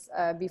practice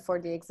before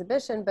the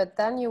exhibition, but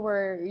then you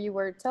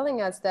were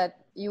telling us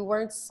that you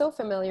weren't so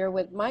familiar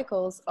with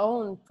Michael's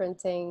own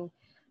printing,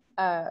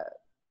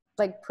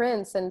 like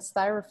prints and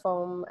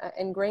styrofoam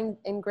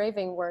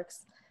engraving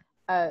works.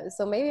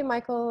 So maybe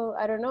Michael,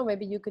 I don't know,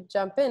 maybe you could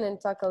jump in and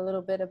talk a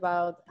little bit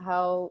about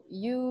how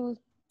you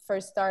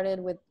first started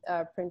with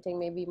printing,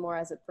 maybe more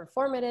as a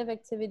performative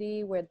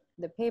activity with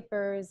the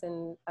papers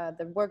and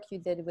the work you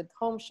did with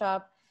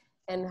HomeShop,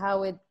 and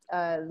how it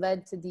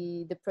led to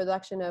the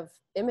production of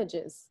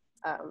images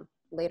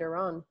later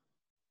on.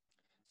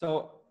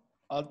 So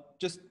I'll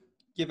just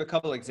give a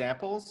couple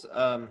examples.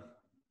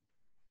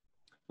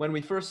 When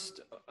we first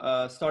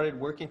started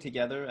working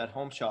together at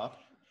HomeShop,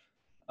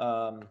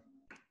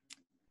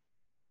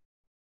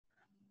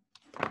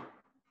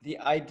 the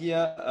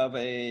idea of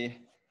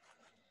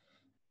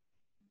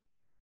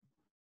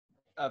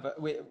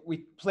we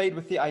played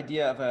with the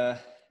idea of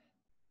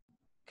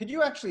could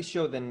you actually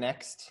show the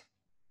next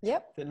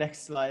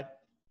slide?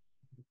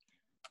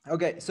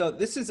 Okay, so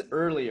this is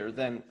earlier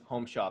than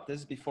HomeShop. This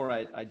is before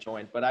I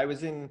joined, but I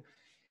was in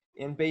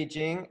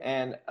Beijing,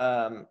 and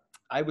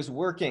I was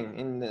working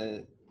in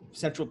the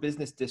central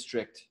business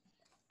district,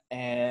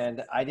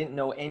 and I didn't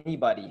know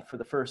anybody for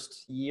the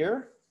first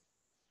year,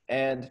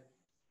 and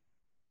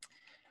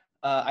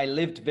I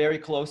lived very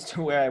close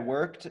to where I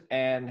worked,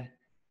 and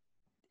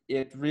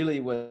it really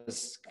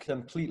was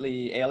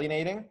completely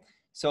alienating.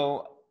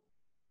 So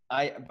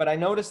but I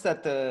noticed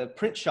that the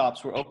print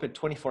shops were open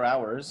 24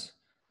 hours,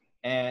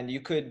 and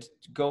you could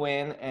go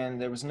in and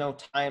there was no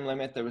time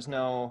limit. There was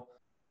no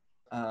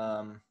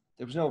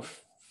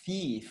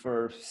fee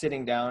for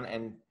sitting down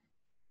and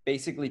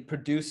basically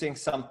producing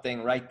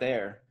something right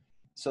there.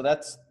 So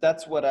that's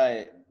what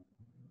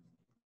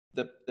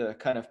the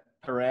kind of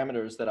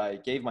parameters that I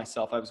gave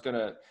myself. I was going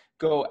to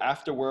go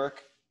after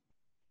work,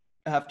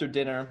 after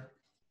dinner,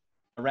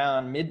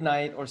 around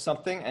midnight or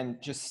something,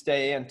 and just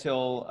stay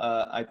until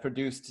I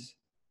produced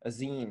a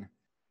zine.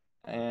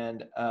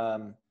 And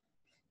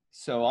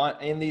so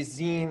in these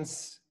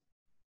zines,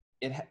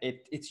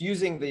 it's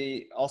using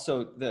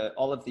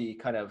all of the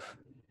kind of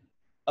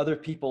other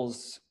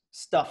people's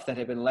stuff that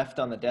had been left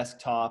on the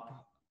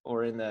desktop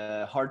or in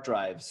the hard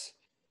drives.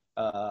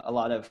 A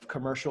lot of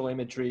commercial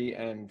imagery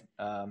and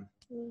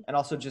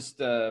also just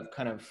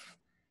kind of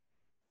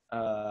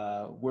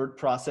word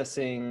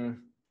processing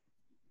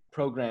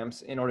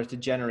programs in order to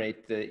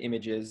generate the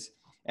images.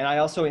 And I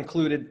also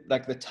included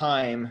like the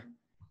time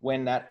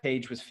when that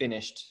page was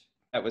finished.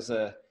 That was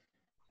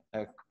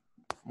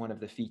one of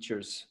the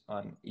features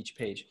on each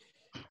page.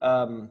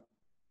 And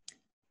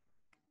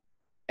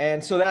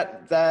so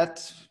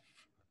that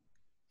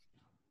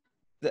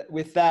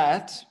with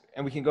that,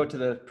 and we can go to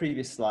the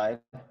previous slide,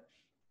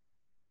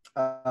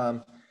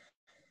 the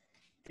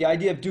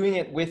idea of doing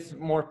it with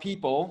more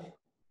people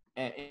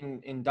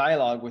in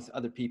dialogue with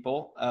other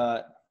people,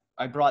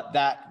 I brought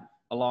that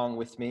along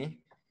with me,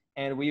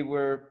 and we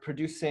were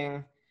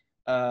producing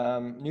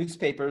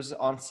newspapers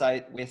on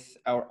site with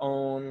our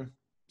own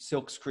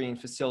silk screen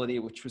facility,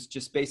 which was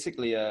just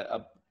basically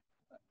a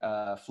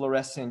box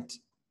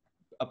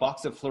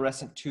of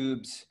fluorescent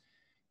tubes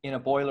in a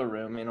boiler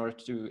room in order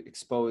to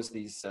expose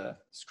these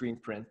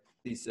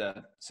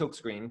silk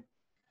screen.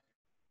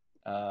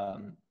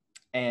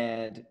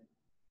 And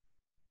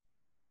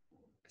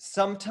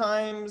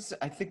sometimes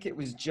I think it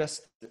was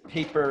just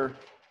paper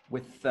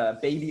with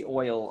baby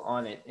oil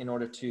on it in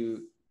order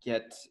to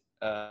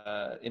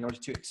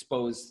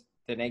expose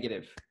the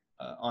negative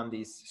on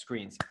these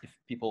screens. If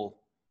people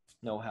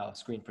know how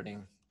screen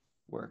printing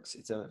works,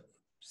 it's a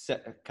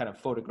kind of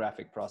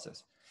photographic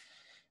process.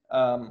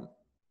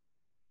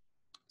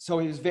 So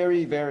it was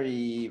very,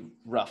 very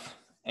rough,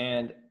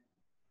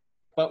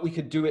 but we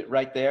could do it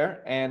right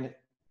there. And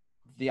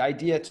the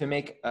idea to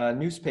make a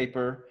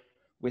newspaper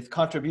with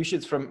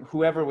contributions from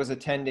whoever was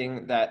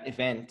attending that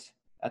event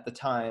at the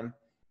time,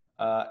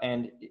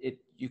 and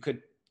you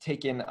could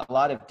take in a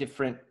lot of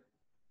different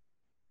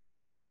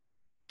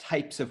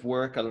types of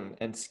work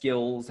and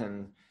skills,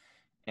 and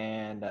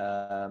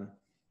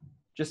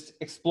just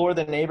explore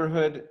the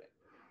neighborhood,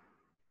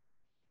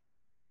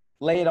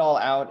 lay it all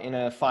out in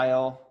a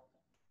file,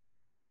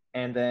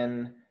 and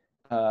then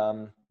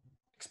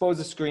expose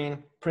the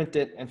screen, print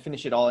it, and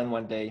finish it all in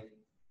one day.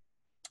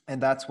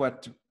 And that's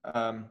what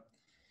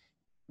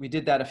we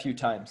did that a few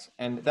times.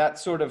 And that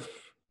sort of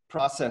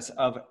process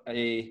of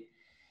a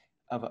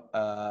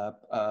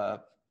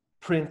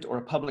print or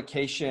a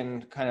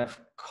publication kind of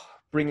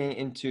bringing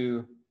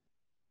into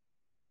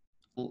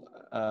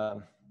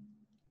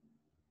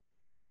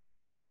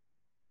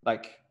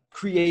like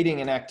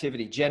creating an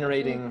activity,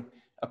 generating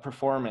a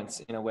performance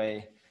in a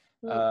way,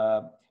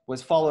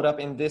 was followed up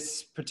in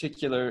this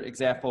particular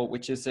example,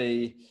 which is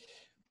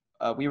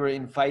we were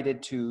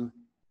invited to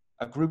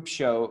a group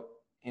show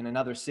in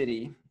another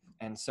city.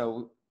 And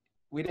so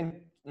we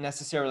didn't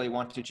necessarily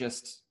want to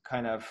just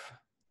kind of,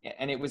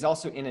 and it was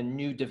also in a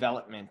new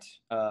development,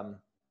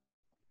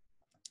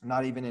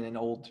 not even in an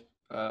old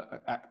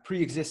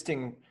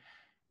pre-existing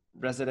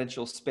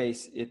residential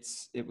space.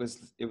 It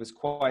was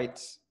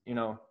quite,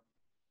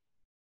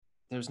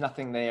 there's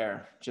nothing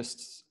there,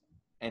 just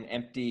an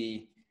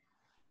empty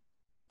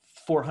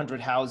 400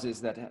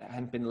 houses that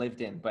hadn't been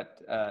lived in. But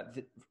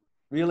the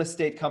real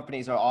estate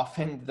companies are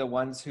often the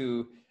ones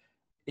who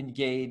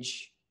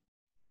engage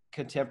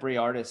contemporary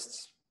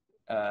artists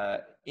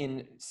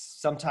in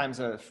sometimes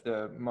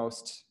the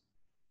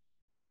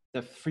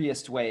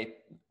freest way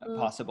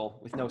possible,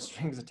 with no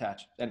strings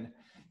attached. And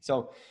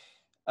so,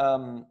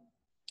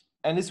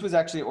 and this was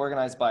actually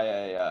organized by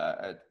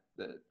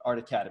the Art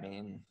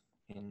Academy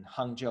in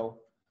Hangzhou.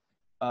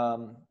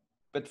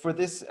 But for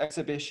this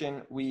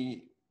exhibition,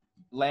 we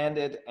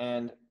landed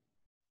and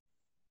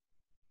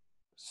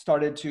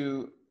started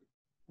to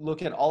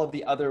look at all of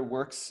the other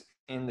works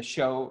in the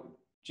show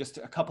just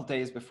a couple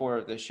days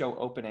before the show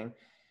opening,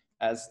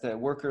 as the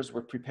workers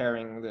were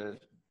preparing the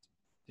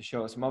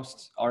shows.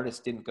 Most artists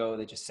didn't go,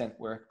 they just sent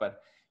work,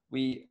 but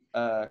we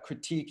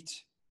critiqued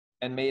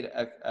and made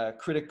a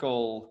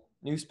critical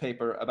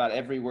newspaper about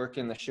every work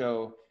in the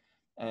show.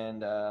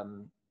 And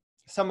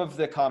some of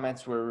the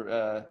comments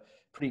were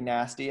pretty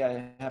nasty,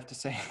 I have to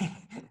say.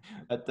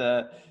 But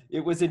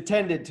it was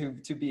intended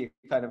to be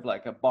kind of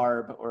like a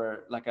barb,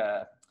 or like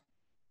a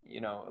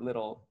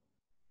little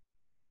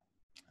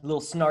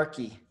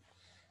snarky.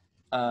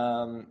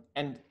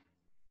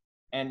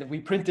 And we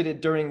printed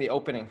it during the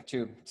opening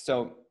too.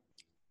 So,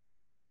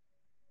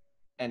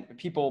 and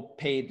people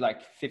paid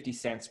like 50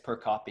 cents per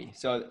copy.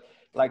 So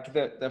like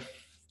the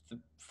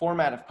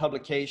format of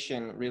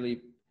publication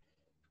really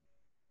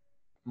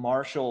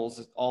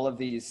marshals all of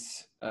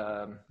these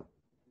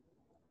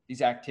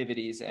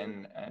activities,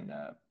 and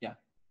yeah.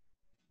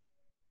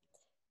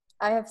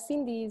 I have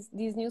seen these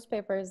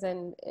newspapers,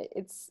 and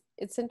it's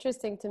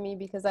interesting to me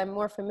because I'm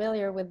more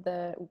familiar with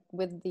the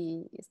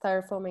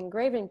styrofoam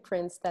engraving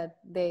prints that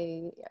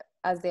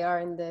as they are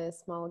in the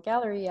small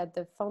gallery at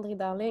the Fonderie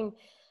Darling,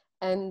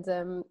 and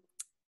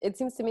it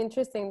seems to me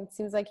interesting. It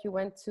seems like you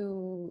went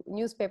to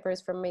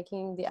newspapers from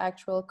making the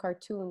actual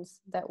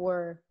cartoons that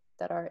are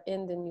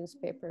in the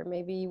newspaper.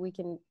 Maybe you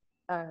can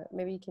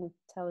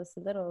tell us a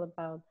little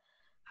about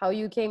how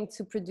you came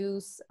to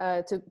produce,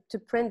 to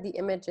print the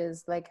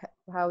images, like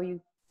how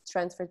you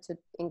transferred to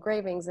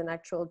engravings and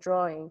actual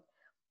drawing.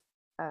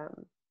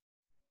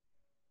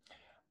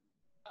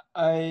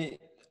 I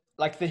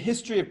like the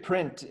history of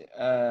print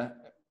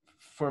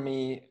for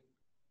me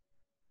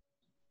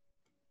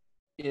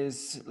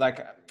is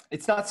like,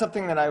 it's not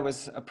something that I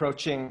was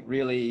approaching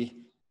really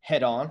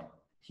head on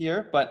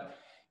here, but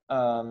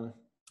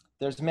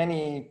there's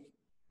many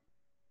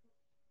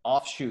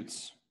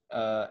offshoots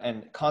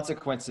and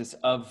consequences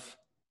of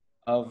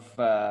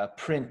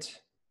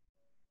print.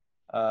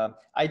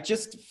 I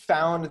just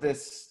found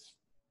this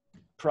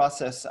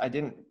process. I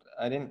don't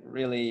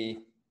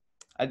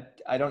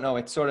know.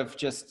 It's sort of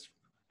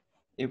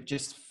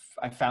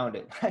I found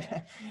it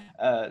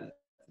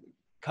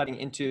cutting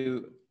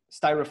into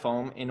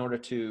styrofoam in order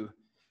to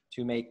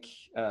make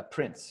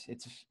prints.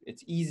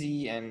 It's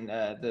easy, and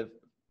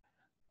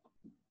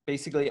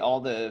basically all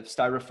the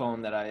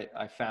styrofoam that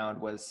I found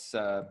was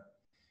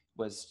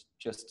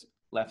just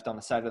left on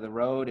the side of the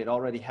road. It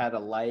already had a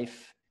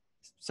life.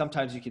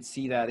 Sometimes you could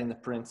see that in the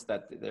prints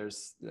that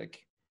there's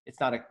like, it's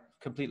not a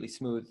completely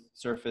smooth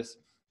surface.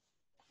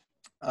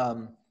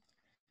 A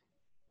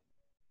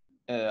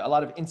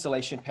lot of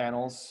insulation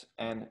panels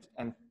and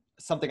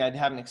something I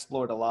haven't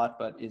explored a lot,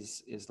 but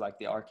is like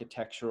the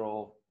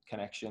architectural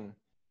connection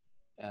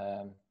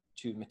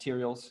to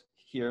materials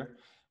here.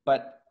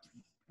 But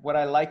what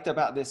I liked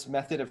about this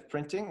method of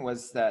printing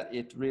was that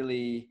it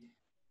really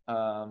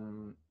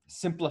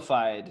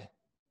simplified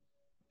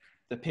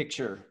the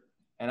picture.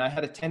 And I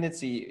had a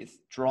tendency with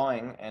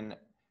drawing and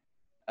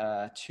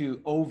to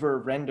over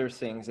render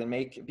things and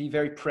be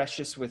very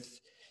precious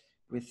with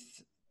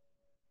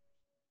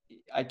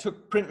I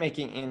took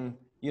printmaking in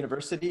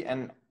university,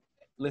 and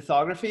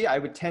lithography, I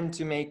would tend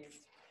to make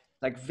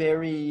like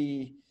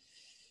very,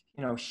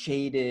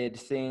 shaded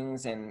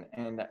things.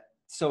 And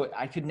so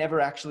I could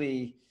never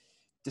actually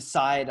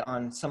decide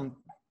on some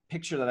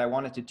picture that I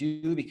wanted to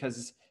do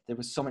because there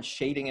was so much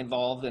shading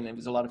involved and it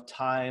was a lot of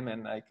time.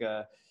 And like,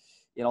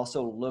 it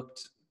also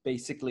looked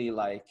basically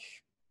like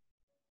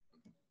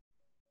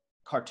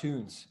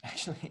cartoons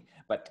actually,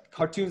 but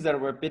cartoons that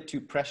were a bit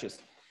too precious.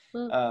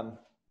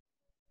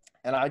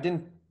 And I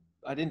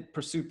didn't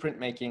pursue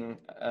printmaking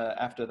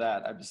after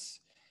that. I was,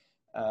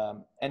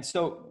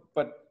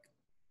 but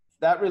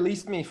that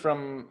released me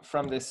from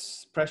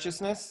this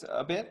preciousness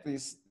a bit,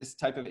 this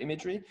type of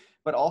imagery,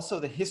 but also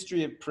the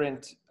history of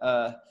print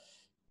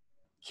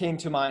came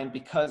to mind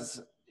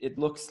because it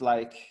looks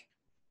like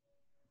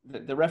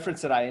the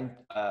reference that I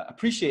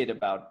appreciate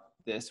about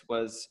this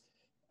was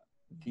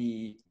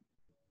the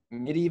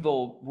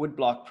medieval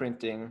woodblock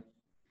printing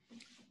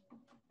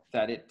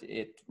that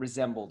it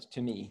resembled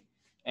to me,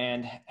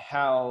 and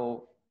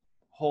how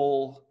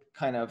whole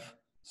kind of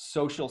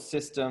social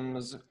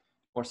systems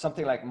or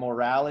something like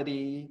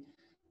morality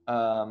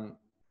are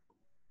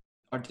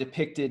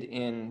depicted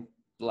in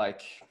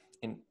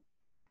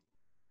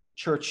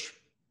church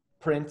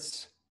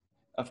prints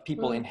of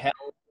people in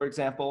hell, for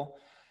example.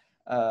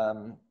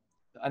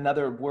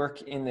 Another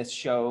work in this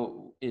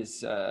show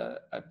is a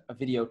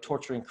video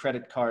torturing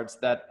credit cards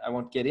that I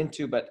won't get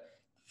into, but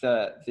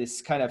the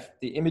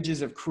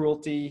images of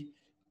cruelty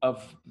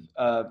of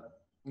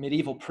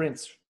medieval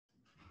prints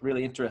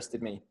really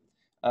interested me.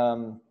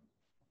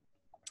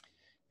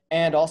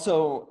 And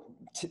also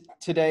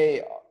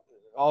today,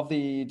 all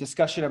the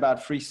discussion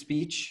about free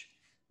speech,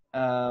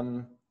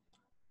 I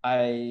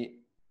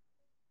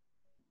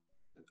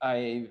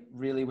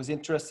really was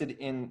interested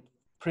in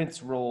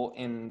print's role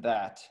in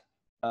that.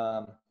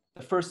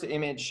 The first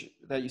image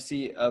that you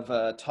see of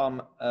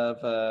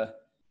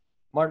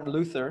Martin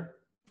Luther,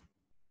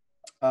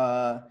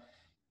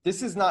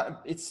 this is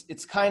not,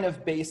 it's kind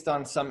of based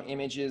on some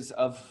images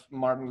of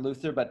Martin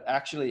Luther, but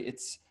actually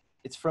it's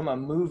from a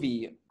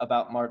movie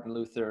about Martin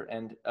Luther,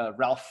 and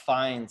Ralph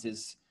Fiennes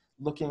is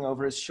looking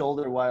over his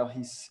shoulder while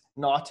he's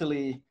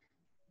naughtily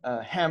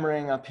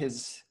hammering up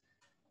his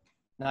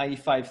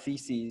 95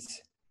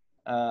 Theses.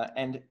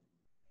 And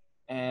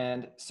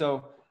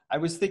so I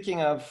was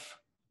thinking of,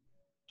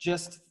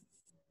 just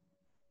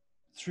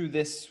through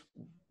this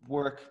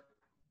work,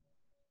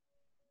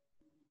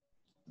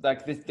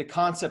 like the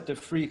concept of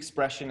free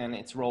expression and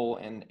its role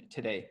in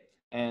today.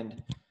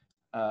 And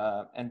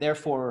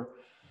therefore,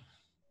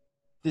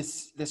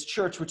 this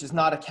church, which is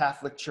not a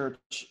Catholic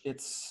church,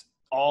 it's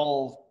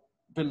all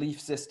belief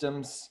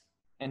systems,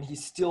 and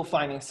he's still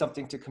finding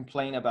something to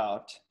complain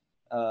about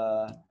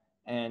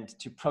and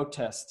to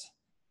protest.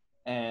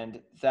 And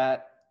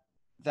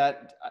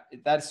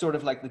that's sort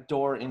of like the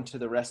door into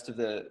the rest of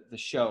the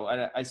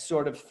show. I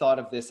sort of thought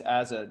of this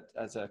as a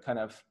kind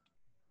of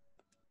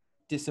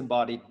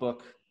disembodied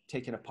book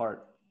taken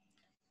apart,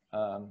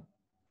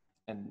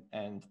 and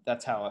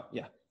that's how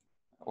I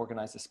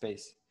organize the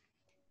space.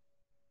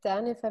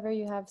 Dan, if ever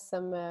you have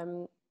some,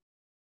 I'm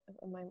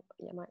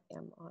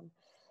on.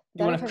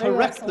 You want to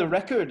correct the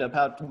record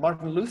about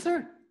Martin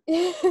Luther?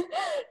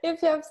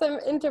 If you have some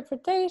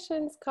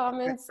interpretations,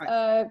 comments,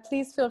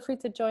 please feel free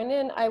to join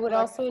in. I would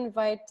also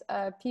invite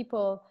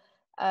people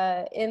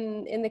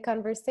in the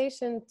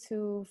conversation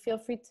to feel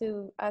free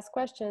to ask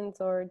questions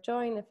or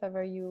join if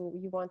ever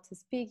you want to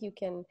speak. You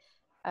can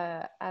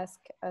ask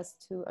us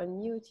to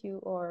unmute you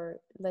or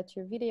let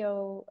your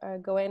video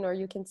go in, or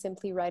you can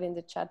simply write in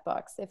the chat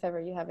box if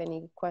ever you have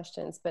any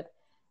questions. But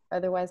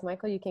otherwise,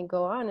 Michael, you can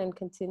go on and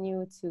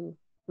continue to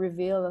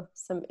reveal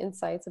some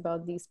insights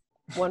about these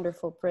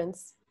wonderful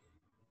prints.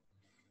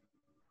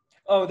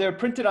 Oh, they're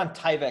printed on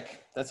Tyvek.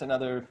 That's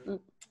another,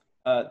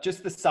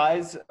 just the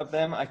size of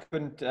them. I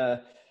couldn't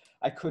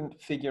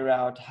figure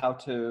out how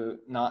to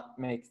not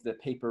make the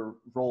paper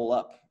roll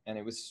up, and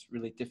it was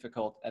really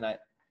difficult. And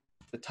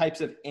the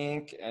types of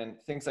ink and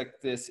things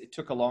like this, it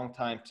took a long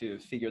time to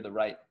figure the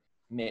right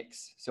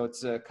mix. So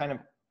it's a kind of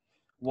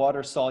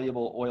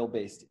water-soluble,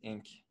 oil-based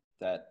ink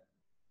that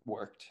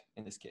worked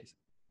in this case,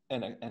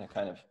 and a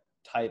kind of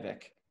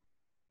Tyvek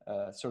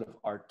sort of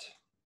art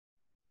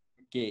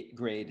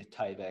grade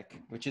Tyvek,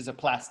 which is a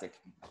plastic.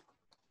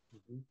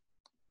 Mm-hmm.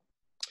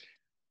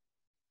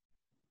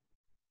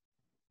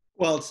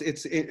 Well,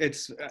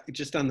 it's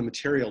just on the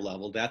material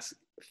level. That's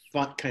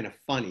kind of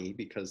funny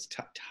because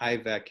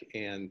Tyvek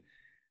and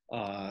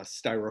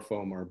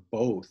styrofoam are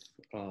both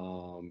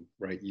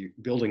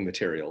building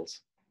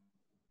materials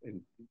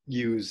and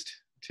used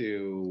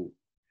to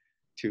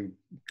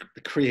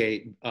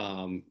create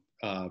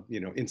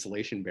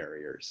insulation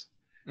barriers.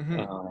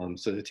 Mm-hmm.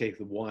 So to take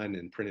the one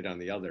and print it on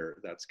the other,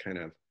 that's kind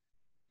of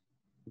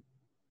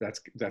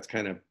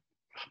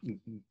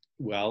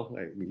well,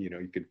 we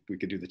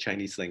could do the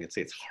Chinese thing and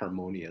say it's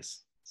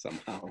harmonious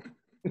somehow,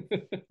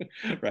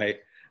 right?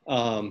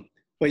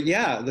 But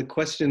yeah, the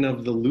question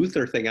of the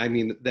Luther thing, I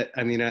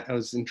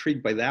was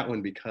intrigued by that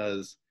one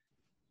because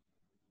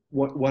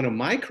one of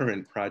my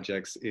current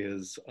projects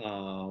is,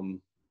 I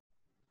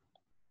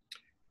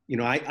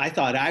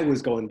thought I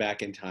was going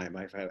back in time.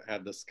 I've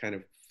had this kind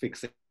of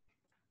fixation.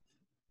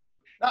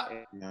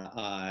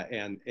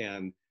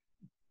 And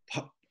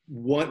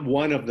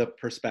one of the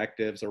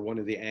perspectives or one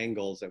of the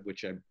angles at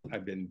which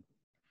I've been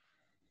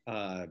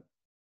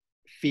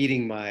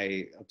feeding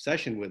my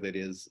obsession with it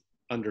is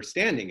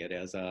understanding it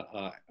as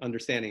a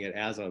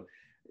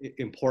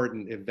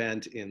important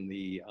event in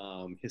the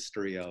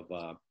history of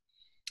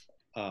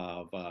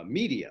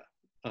media,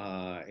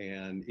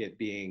 and it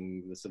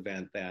being this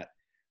event that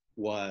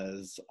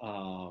was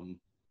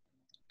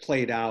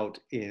played out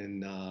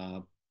in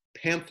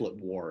pamphlet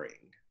warring,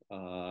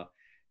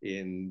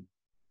 in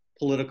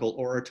political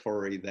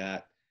oratory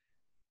that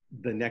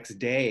the next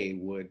day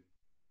would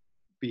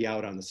be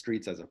out on the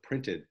streets as in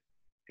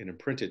a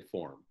printed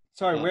form.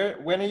 Sorry,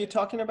 when are you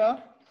talking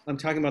about? I'm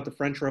talking about the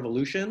French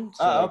Revolution.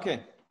 So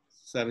okay.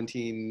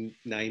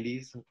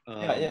 1790s.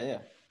 Yeah.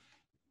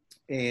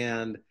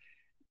 And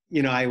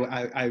that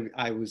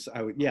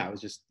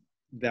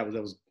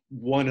was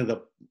one of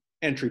the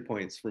entry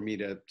points for me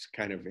to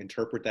kind of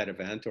interpret that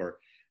event or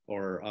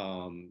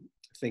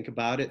think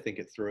about it, think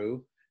it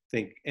through,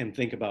 think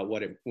about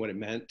what it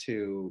meant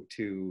to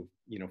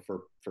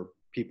for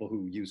people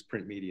who use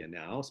print media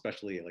now,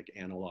 especially like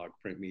analog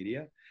print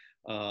media,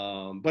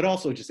 but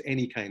also just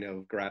any kind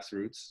of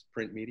grassroots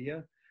print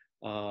media,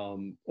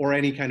 or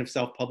any kind of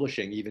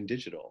self-publishing, even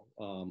digital,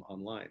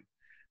 online.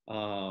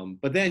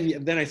 But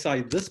then I saw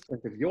this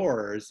print of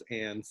yours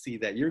and see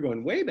that you're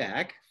going way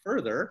back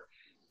further,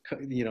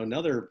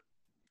 another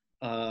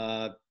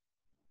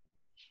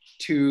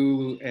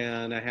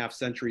 2.5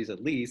 centuries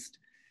at least,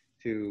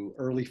 to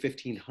early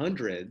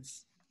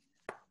 1500s.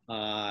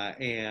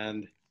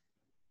 And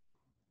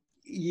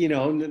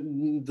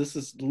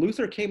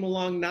Luther came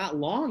along not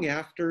long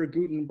after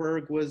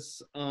Gutenberg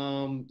was,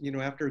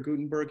 after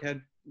Gutenberg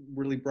had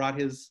really brought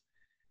his.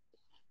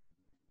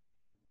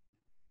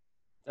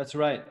 That's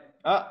right.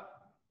 I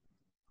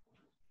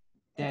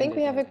think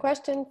we have a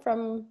question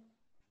from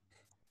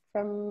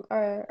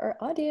our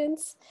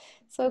audience.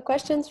 So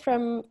questions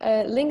from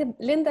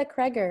Linda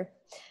Kreger.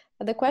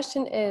 The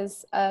question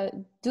is,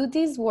 do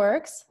these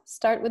works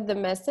start with the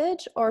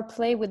message or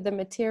play with the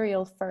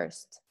material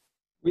first?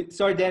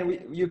 Sorry,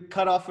 Dan, you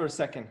cut off for a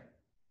second.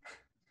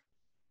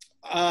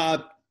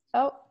 I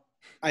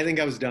think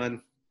I was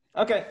done.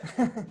 Okay.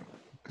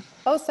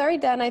 Oh, sorry,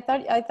 Dan. I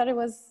thought it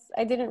was,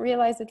 I didn't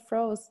realize it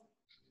froze.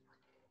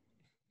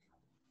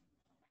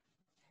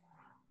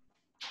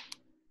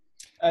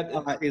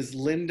 Is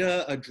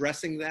Linda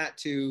addressing that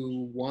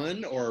to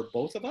one or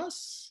both of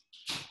us?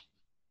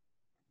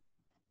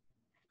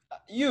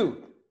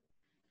 You.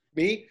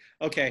 Me?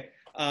 Okay.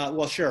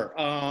 Well, sure.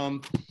 I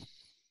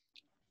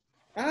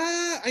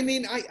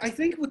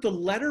think with the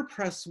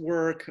letterpress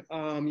work,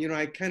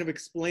 I kind of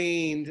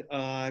explained,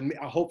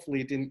 hopefully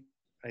I didn't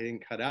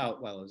cut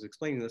out while I was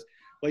explaining this,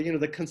 but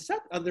the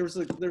concept,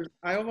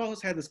 I've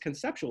always had this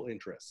conceptual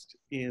interest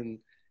in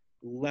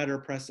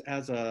letterpress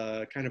as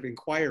a kind of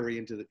inquiry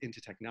into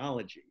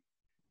technology.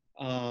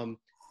 Now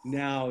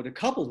to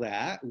couple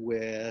that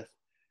with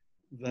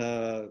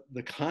the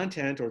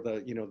content or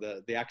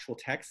the actual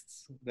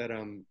texts that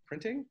I'm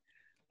printing,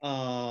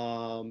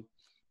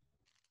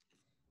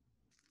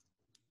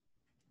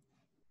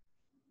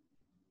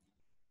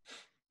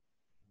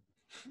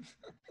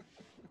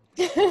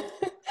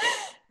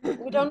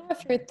 We don't know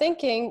if you're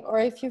thinking or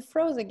if you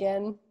froze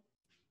again.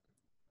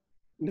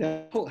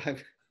 No,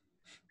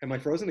 am I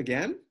frozen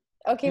again?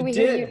 Okay, we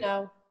hear you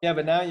now. Yeah,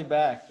 but now you're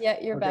back. Yeah,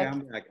 you're back.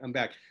 I'm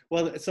back.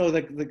 Well, so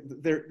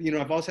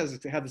I've also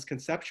had this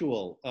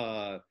conceptual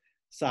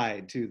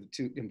side to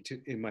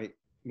in my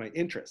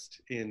interest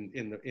in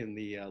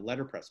the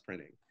letterpress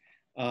printing,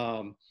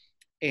 and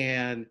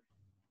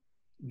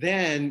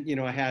then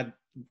I had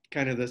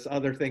kind of this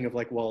other thing of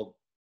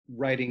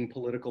writing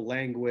political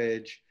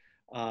language,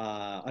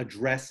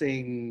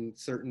 addressing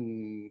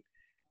certain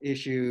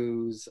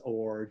issues,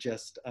 or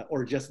just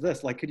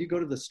this, could you go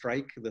to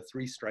the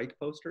 3 strike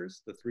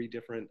posters, the 3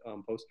 different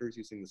posters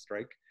using the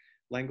strike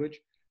language?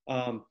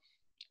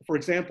 For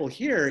example,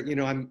 here,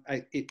 and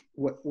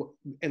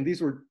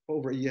these were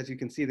over, as you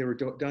can see, they were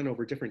done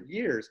over different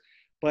years,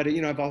 but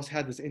you know, I've always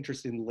had this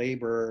interest in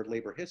labor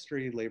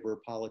history, labor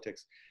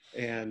politics,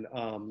 and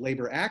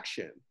labor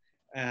action.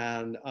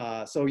 And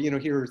so, you know,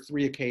 here are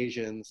 3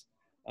 occasions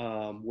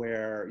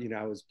where, you know,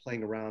 I was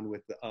playing around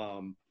with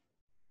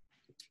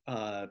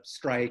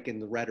strike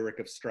and the rhetoric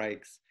of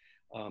strikes,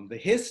 the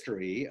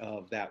history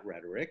of that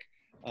rhetoric.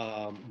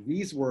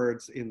 These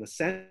words in the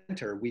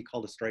center, we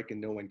called a strike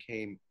and no one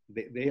came,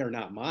 they are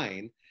not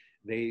mine.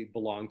 They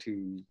belong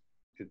to,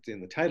 it's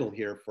in the title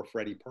here, for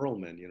Freddie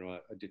Perlman, you know,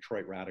 a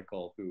Detroit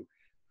radical who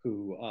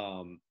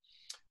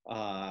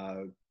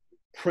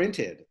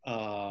printed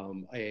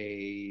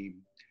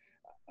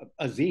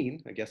a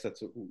zine, I guess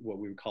that's what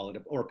we would call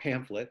it, or a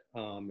pamphlet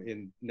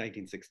in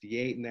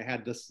 1968, and they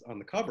had this on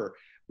the cover.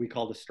 We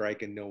called a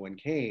strike and no one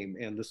came,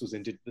 and this was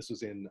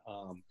in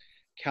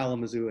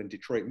Kalamazoo and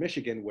Detroit,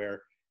 Michigan,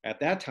 where at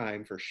that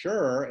time, for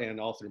sure, and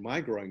all through my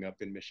growing up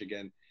in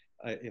Michigan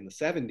in the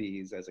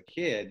 70s as a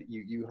kid,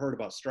 you heard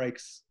about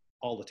strikes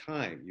all the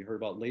time. You heard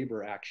about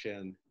labor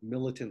action,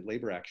 militant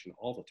labor action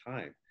all the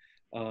time.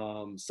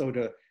 So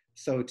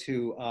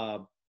to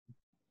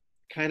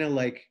kind of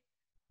like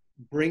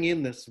bring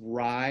in this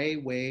wry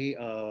way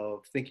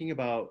of thinking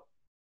about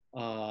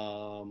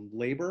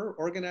labor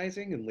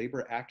organizing and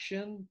labor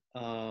action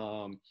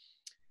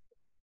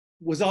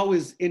was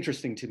always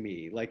interesting to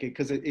me, like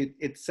because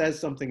it says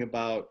something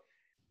about,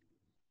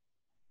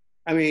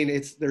 I mean,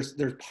 it's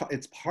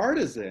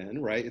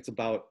partisan, right? It's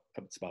about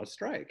a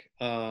strike,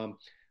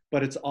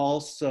 but it's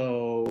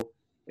also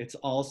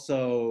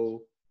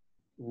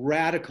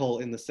radical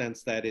in the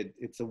sense that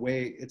it's a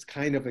way, it's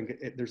kind of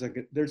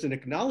there's an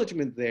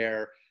acknowledgement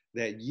there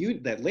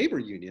that labor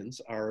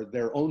unions are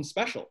their own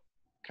special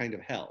kind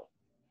of hell,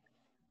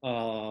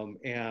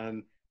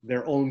 and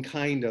their own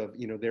kind of,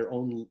 you know, their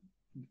own,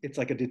 it's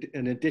like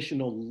an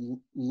additional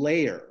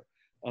layer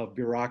of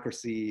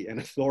bureaucracy and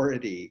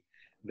authority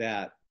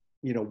that,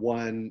 you know,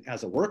 one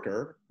as a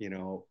worker, you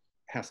know,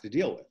 has to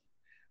deal with.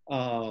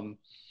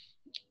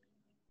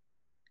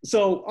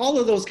 So all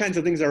of those kinds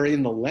of things are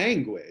in the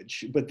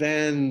language, but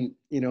then,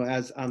 you know,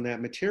 as on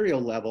that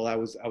material level, I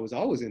was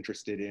always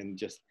interested in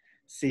just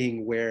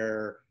seeing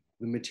where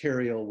the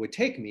material would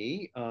take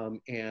me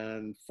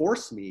and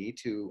force me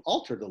to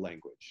alter the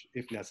language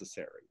if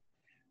necessary.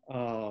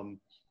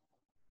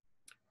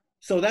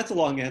 So that's a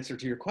long answer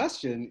to your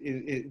question,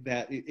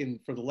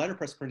 for the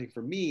letterpress printing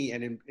for me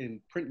and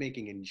in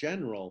printmaking in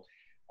general,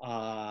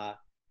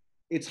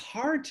 it's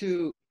hard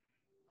to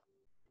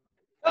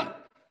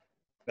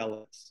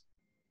balance.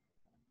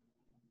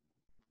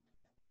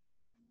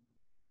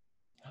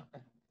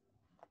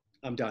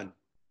 I'm done.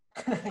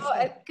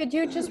 Could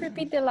you just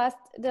repeat the last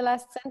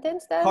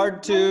sentence then?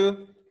 Hard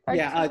to.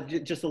 Yeah,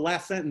 just the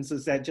last sentence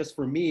is that just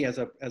for me as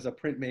a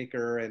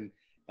printmaker and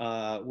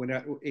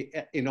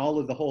in all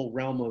of the whole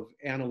realm of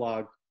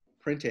analog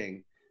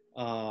printing,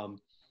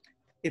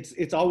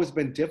 it's always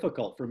been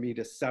difficult for me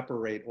to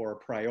separate or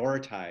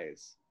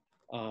prioritize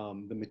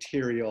the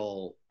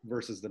material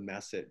versus the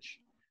message.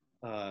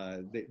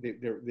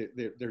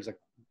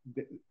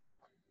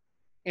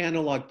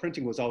 Analog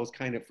printing was always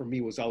kind of, for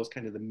me, was always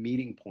kind of the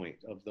meeting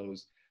point of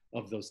those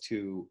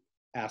two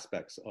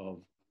aspects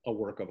of a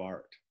work of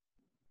art.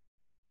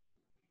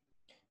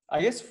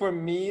 I guess for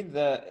me,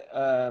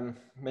 the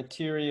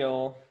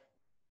material,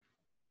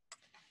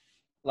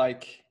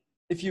 like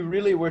if you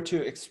really were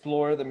to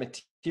explore the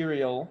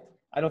material,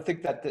 I don't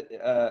think that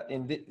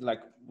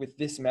like with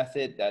this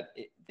method that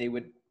they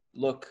would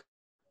look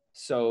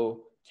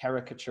so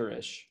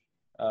caricaturish.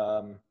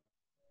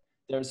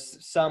 There's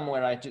some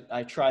where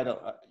I try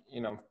to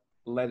you know,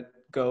 let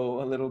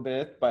go a little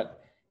bit,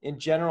 but in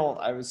general,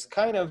 I was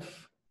kind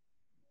of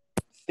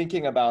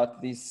thinking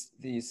about these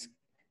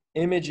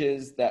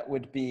images that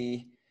would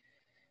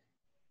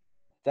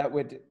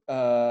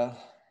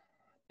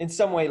in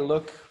some way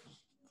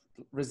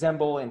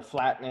resemble in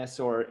flatness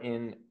or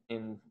in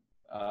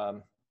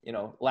you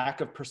know,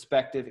 lack of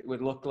perspective. It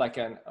would look like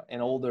an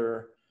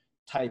older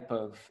type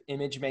of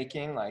image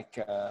making, like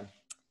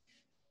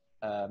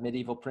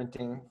medieval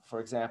printing,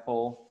 for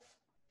example.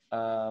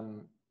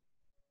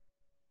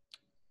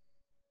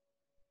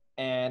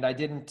 And I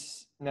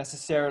didn't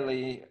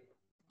necessarily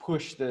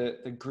push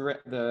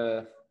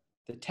the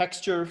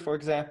texture, for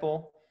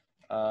example.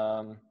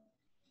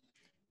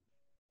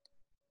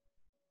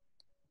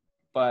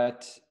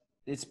 But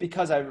it's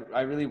because I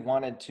really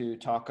wanted to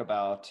talk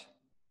about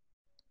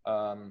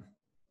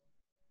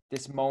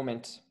this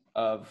moment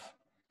of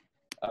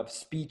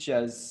speech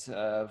as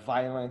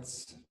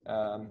violence.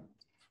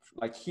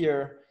 Like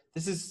here,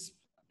 this is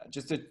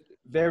just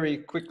very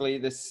quickly,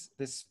 this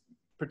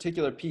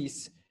particular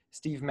piece,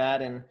 Steve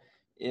Madden,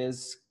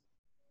 is,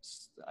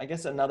 I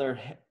guess another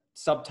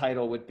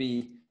subtitle would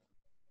be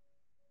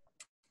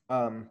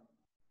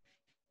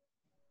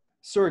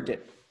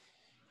Surrogate.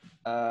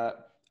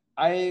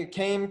 I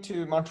came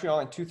to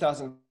Montreal in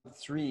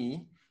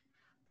 2003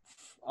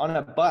 on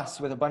a bus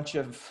with a bunch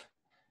of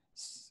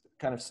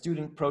kind of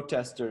student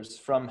protesters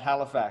from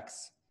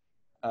Halifax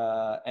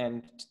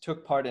and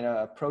took part in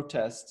a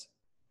protest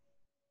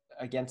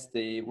against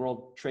the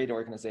World Trade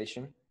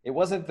Organization. it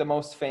wasn't the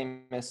most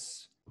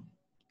famous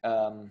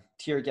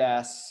tear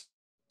gas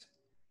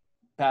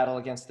battle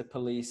against the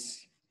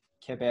police,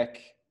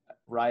 Quebec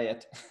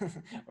riot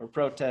or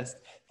protest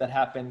that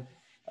happened.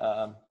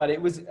 But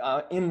it was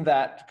in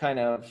that kind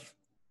of,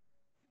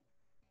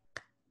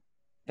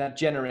 that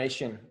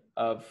generation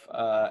of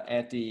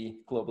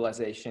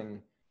anti-globalization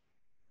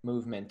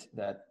movement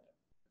that,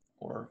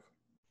 or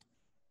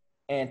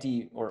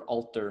anti or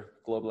alter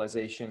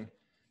globalization.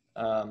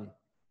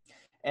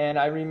 And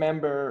I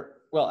remember,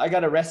 well, I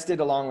got arrested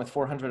along with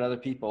 400 other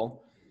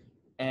people.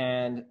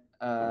 And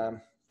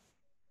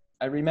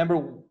I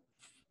remember,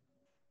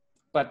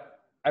 but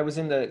I was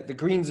in the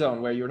green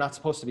zone where you're not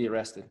supposed to be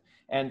arrested.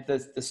 And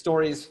the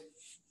stories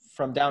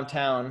from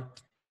downtown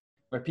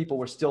where people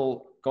were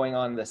still going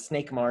on the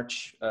snake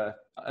march,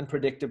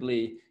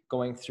 unpredictably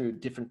going through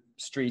different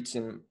streets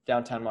in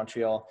downtown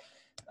Montreal.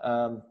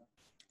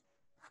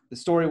 The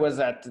story was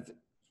that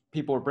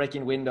people were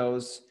breaking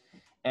windows,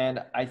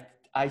 and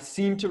I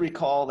seem to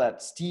recall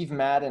that Steve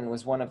Madden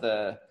was one of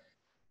the,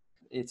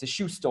 it's a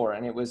shoe store,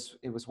 and it was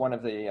one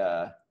of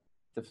the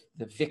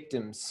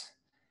victims.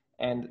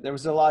 And there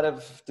was a lot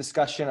of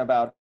discussion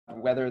about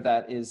whether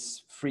that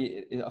is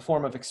a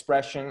form of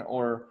expression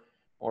or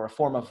a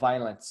form of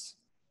violence.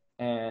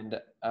 And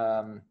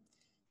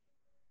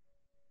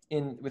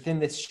within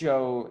this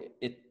show,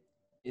 it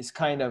is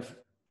kind of,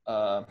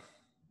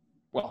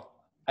 well,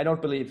 I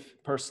don't believe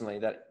personally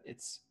that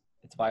it's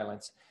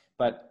violence,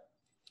 but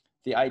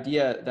the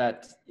idea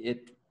that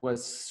it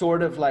was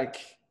sort of like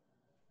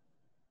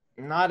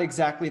not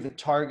exactly the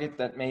target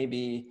that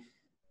maybe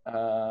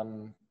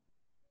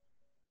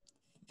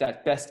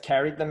that best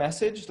carried the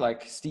message,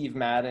 like Steve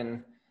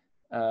Madden,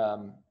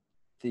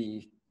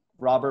 the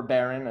robber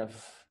baron of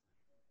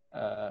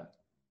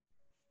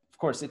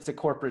course, it's a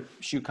corporate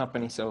shoe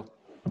company, so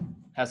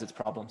has its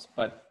problems,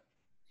 but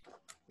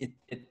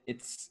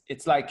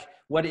it's like,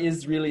 what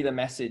is really the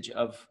message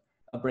of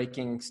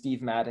breaking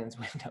Steve Madden's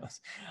windows?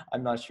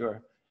 I'm not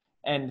sure.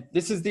 And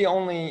this is the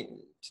only,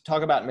 to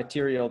talk about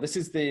material, this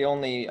is the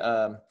only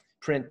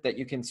print that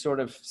you can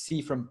sort of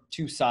see from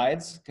two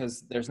sides,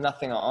 because there's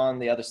nothing on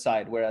the other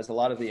side, whereas a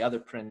lot of the other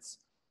prints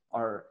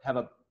have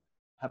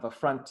a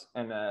front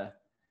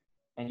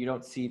and you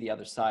don't see the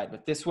other side.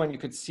 But this one you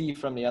could see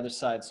from the other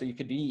side, so you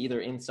could be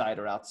either inside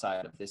or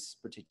outside of this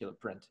particular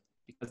print,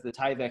 because the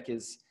Tyvek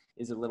is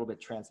a little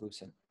bit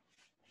translucent.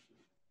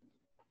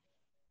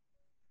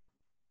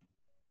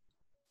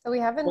 So we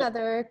have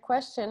another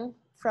question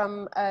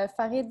from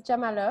Farid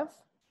Jamalov,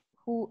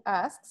 who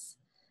asks,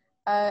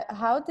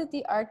 how did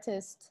the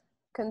artist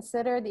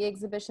consider the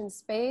exhibition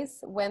space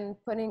when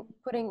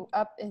putting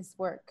up his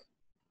work?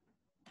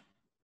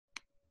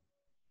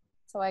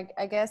 So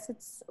I guess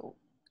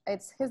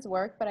it's his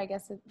work, but I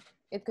guess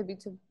it could be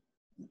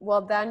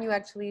well, Dan, you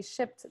actually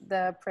shipped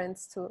the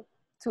prints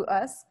to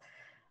us.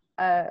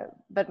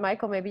 But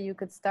Michael, maybe you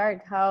could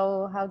start.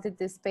 How did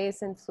this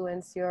space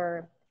influence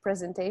your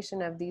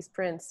presentation of these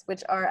prints,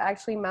 which are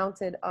actually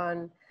mounted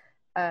on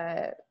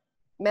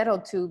metal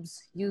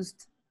tubes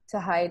used to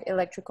hide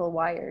electrical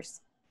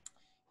wires?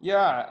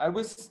 Yeah, I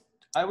was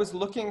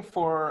looking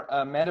for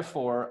a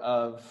metaphor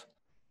of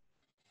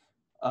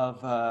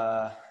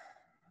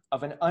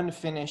an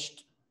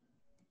unfinished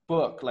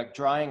book, like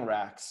drying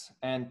racks,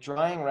 and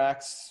drying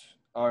racks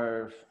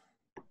are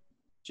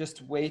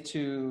just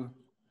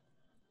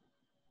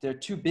they're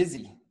too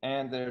busy,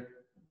 and they're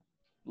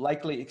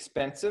likely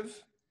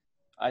expensive.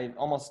 I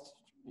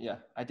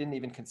didn't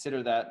even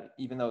consider that,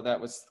 even though that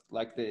was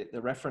like the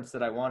reference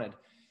that I wanted.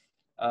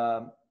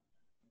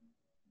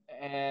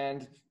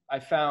 And I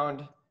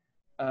found,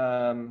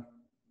 I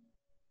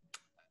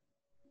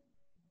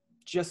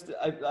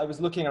was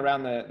looking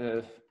around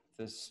the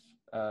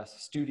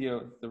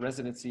studio, the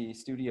residency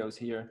studios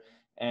here,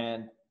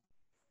 and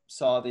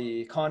saw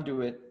the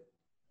conduit,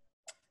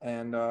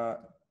 and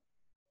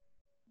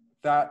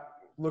that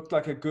looked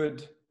like a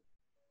good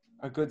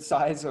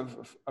size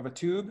of a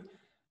tube.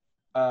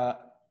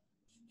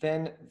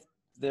 Then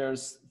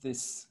there's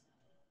this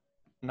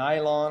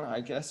nylon, I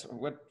guess,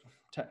 or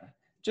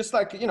just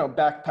like,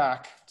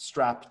 backpack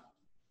strap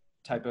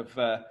type of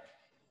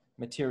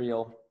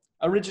material.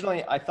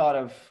 Originally, I thought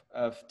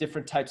of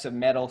different types of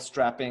metal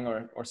strapping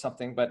or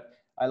something, but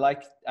I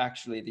like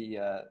actually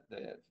the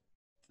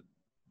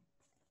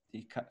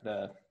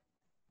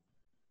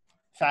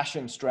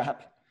fashion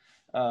strap,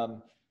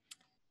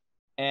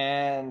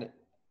 and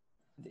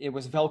it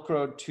was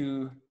Velcroed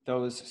to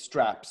those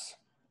straps.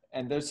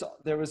 And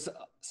there was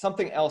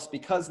something else,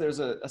 because there's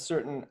a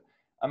certain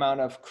amount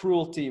of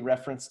cruelty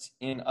referenced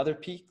in other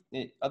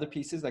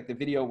pieces, like the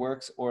video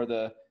works or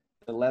the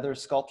leather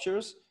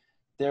sculptures.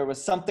 There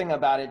was something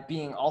about it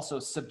being also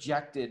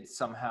subjected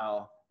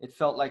somehow. It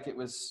felt like it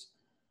was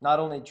not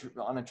only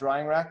on a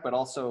drying rack, but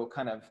also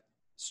kind of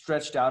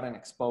stretched out and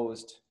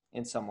exposed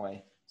in some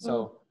way.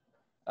 So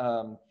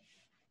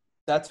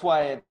that's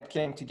why it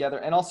came together.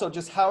 And also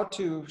just how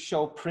to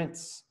show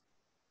prints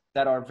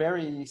that are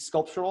very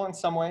sculptural in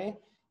some way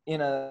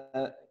in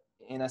a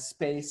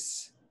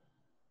space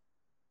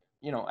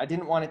you know, I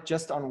didn't want it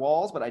just on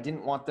walls, but I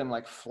didn't want them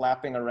like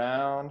flapping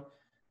around.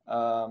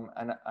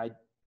 And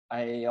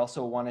I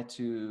also wanted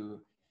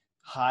to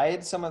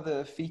hide some of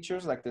the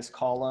features like this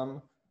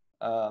column,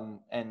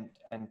 and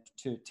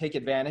to take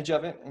advantage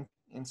of it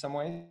in some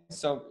ways.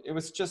 So it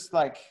was just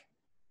like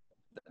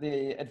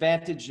the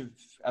advantage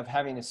of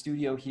having a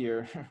studio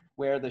here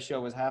where the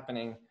show was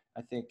happening,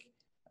 I think,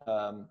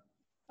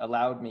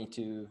 allowed me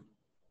to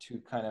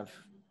kind of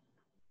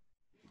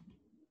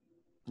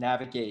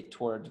navigate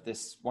toward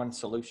this one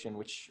solution,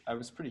 which I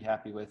was pretty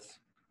happy with.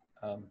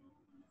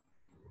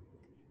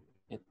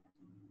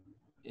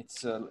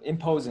 It's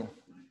imposing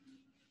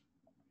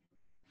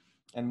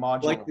and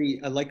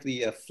modular. I like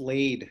the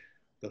flayed,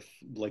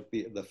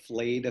 the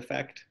flayed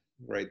effect,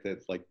 right?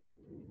 That's like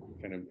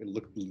kind of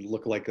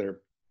look like they're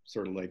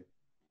sort of like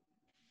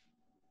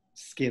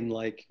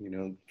skin-like, you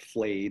know,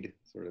 flayed,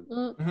 sort of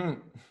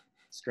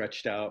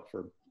stretched out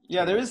for.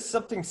 Yeah, there is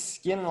something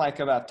skin-like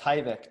about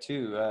Tyvek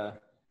too.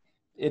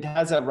 It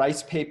has a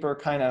rice paper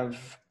kind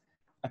of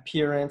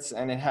appearance,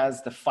 and it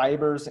has the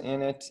fibers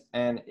in it,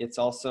 and it's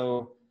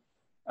also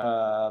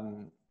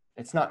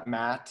it's not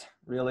matte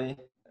really.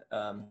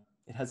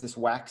 It has this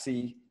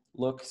waxy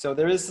look, so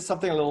there is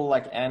something a little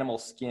like animal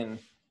skin,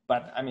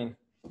 but I mean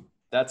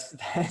that's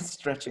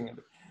stretching it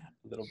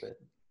a little bit.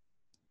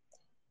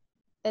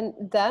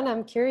 And Dan,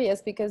 I'm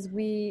curious because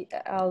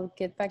I'll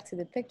get back to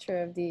the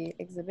picture of the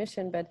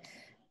exhibition, but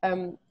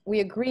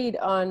we agreed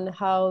on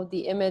how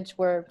the image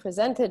were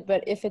presented,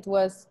 but if it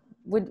was,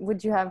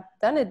 would you have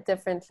done it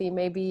differently?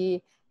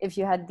 Maybe if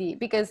you had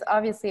because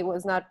obviously it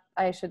was not,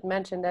 I should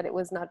mention that it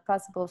was not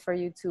possible for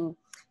you to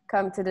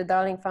come to the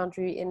Darling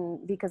Foundry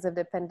because of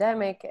the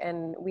pandemic,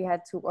 and we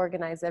had to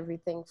organize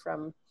everything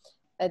from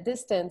a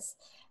distance.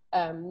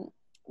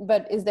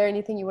 But is there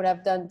anything you would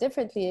have done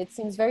differently? It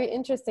seems very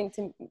interesting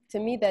to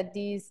me that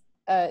these,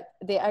 I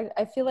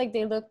feel like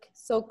they look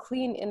so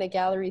clean in a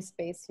gallery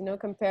space, you know,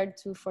 compared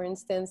to, for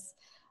instance,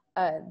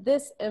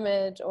 this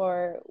image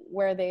or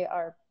where they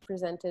are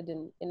presented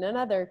in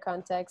another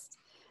context.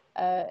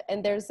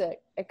 And there's a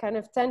kind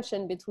of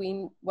tension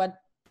between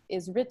what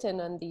is written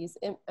on these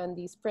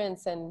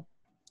prints and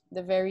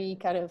the very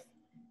kind of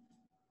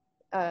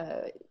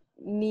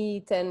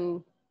neat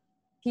and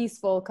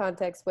peaceful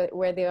context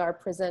where they are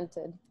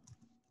presented.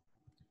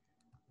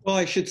 Well,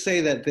 I should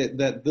say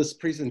that this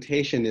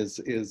presentation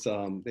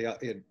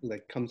it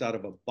like comes out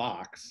of a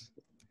box.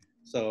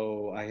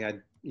 So I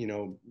had, you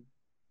know,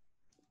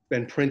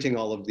 been printing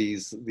all of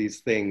these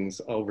things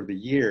over the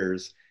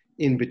years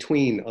in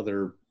between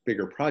other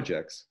bigger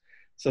projects.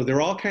 So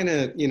they're all kind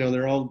of, you know,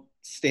 they're all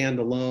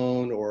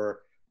standalone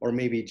or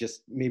maybe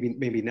just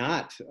maybe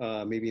not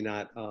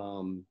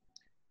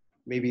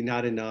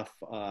enough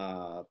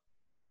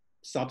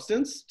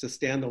substance to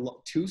stand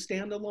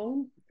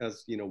alone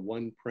as, you know,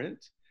 one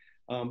print.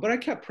 But I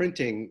kept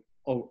printing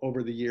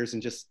over the years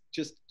and just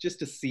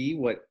to see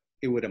what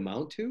it would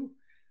amount to.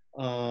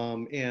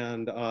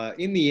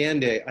 In the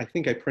end, I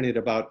think I printed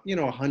about, you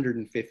know,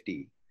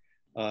 150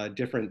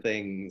 different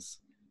things.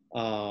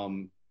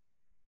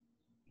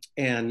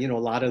 And, you know, a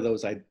lot of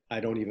those I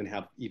don't even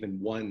have even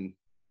one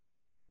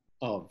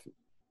of,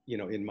 you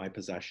know, in my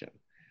possession.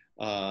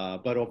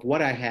 But of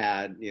what I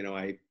had, you know,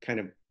 I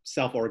kind of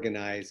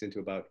self-organized into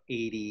about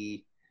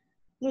 80,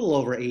 a little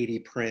over 80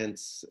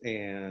 prints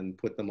and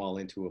put them all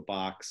into a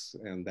box.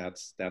 And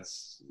that's,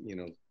 you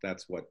know,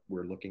 that's what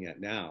we're looking at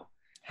now.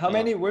 How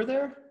many were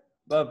there?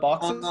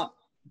 Boxes?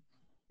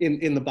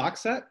 In the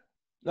box set?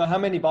 No, how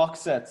many box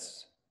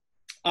sets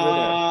were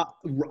there?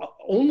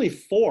 Only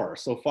 4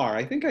 so far.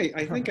 I think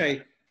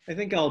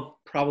I'll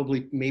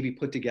probably maybe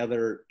put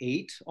together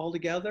 8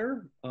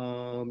 altogether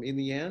in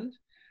the end.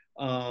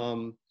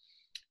 You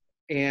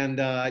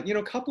know,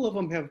 a couple of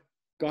them have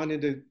gone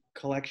into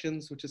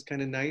collections, which is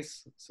kind of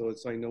nice. So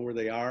I know where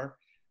they are.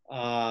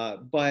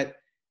 But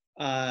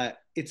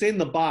it's in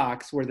the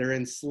box where they're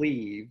in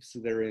sleeves.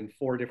 They're in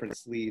 4 different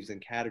sleeves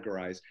and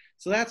categorized.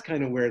 So that's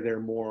kind of where they're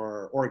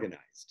more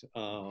organized,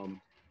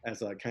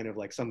 as a kind of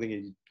like something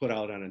you put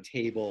out on a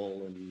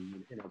table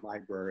and in a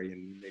library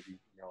and maybe,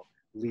 you know,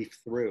 leaf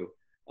through.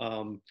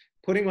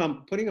 Putting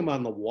them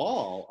on the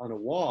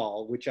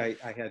wall, which I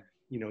had,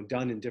 you know,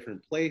 done in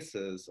different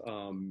places,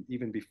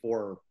 even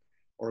before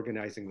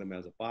organizing them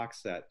as a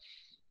box set.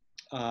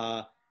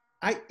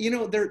 You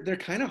know, they're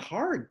kind of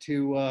hard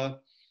to,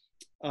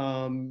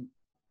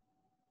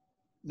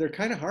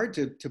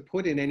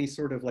 put in any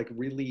sort of like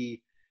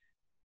really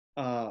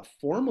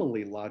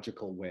formally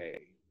logical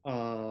way.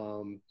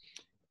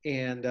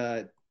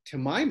 To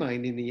my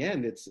mind, in the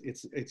end,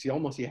 you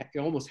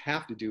almost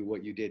have to do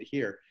what you did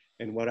here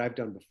and what I've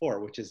done before,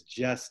 which is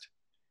just,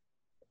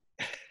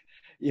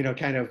 you know,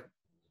 kind of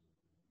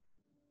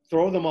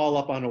throw them all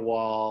up on a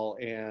wall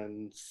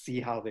and see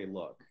how they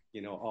look,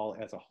 you know, all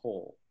as a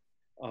whole.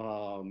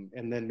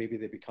 And then maybe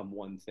they become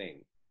one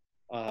thing.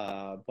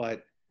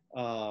 But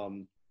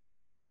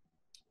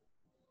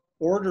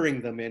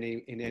ordering them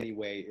in any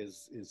way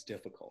is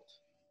difficult.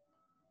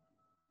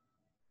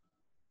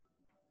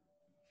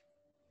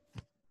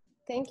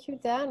 Thank you,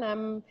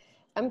 Dan.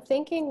 I'm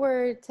thinking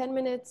we're 10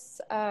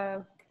 minutes,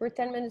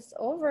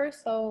 over.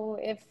 So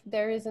if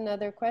there is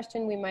another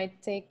question, we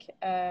might take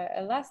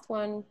a last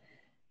one.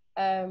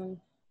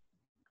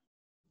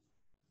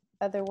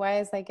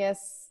 Otherwise, I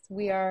guess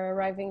we are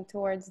arriving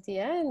towards the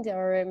end,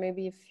 or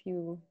maybe if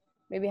you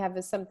maybe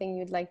have something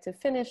you'd like to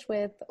finish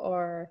with,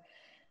 or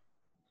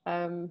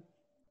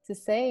to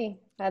say.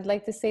 I'd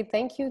like to say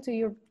thank you to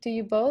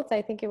you both.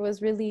 I think it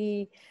was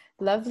really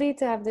lovely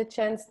to have the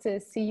chance to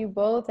see you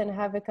both and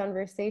have a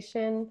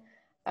conversation.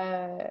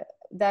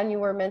 Dan, you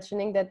were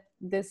mentioning that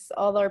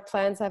all our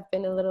plans have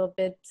been a little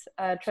bit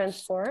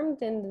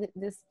transformed in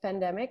this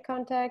pandemic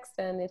context,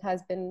 and it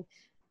has been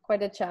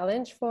quite a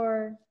challenge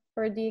for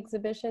the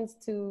exhibitions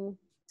to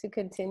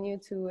continue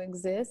to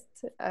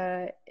exist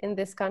in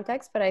this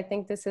context. But I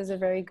think this is a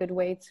very good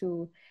way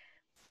to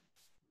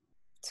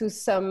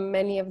sum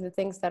many of the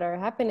things that are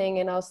happening,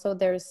 and also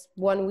there's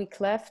 1 week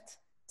left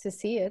to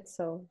see it.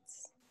 So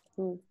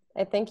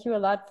I thank you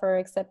a lot for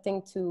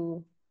accepting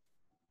to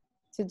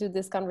do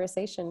this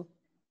conversation.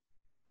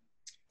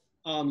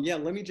 Yeah,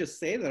 let me just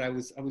say that I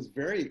was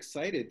very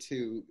excited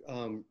to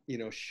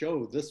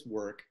show this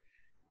work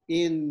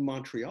in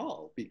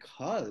Montreal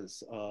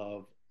because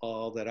of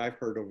all that I've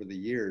heard over the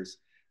years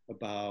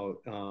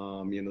about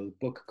the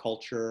book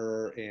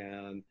culture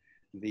and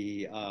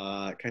the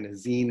kind of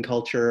zine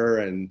culture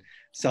and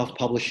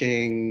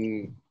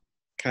self-publishing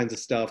kinds of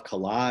stuff,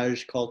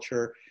 collage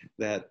culture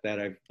that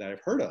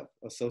I've heard of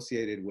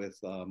associated with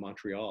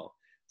Montreal.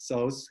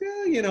 So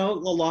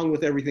along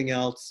with everything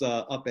else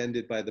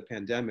upended by the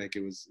pandemic,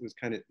 it was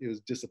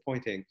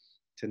disappointing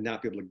to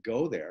not be able to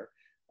go there.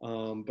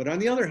 But on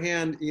the other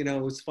hand,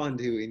 it was fun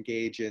to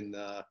engage in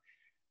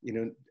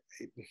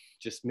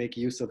just make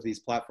use of these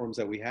platforms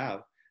that we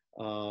have.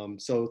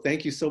 So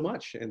thank you so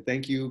much, and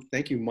thank you,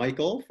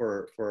 Michael,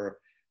 for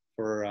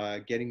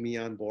getting me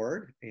on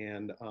board.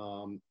 And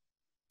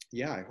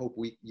yeah, I hope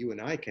you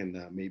and I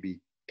can maybe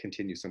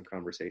continue some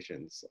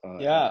conversations.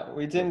 Yeah,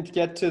 we didn't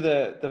get to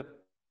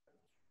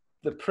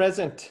the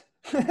present,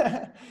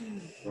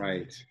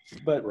 right?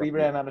 But we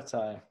ran out of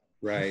time.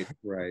 Right.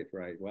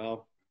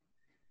 Well,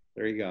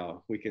 there you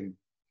go.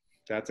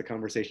 That's a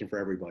conversation for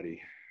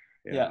everybody.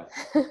 Yeah.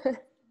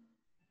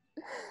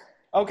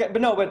 Okay,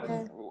 but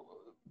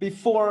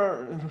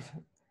before,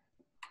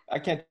 I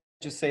can't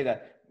just say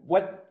that.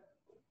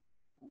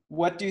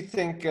 What do you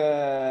think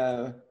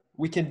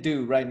we can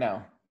do right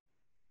now?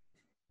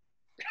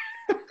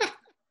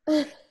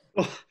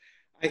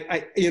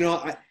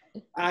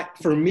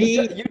 For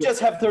me, you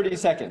just have 30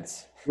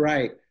 seconds.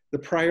 Right. The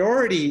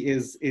priority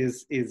is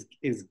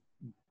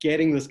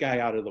getting this guy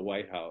out of the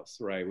White House.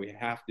 Right. We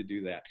have to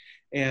do that,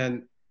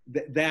 and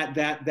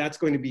that's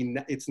going to be.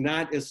 It's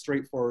not as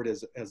straightforward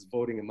as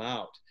voting him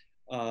out.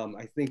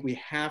 I think we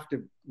have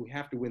to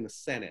win the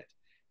Senate,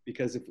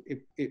 because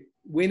if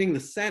winning the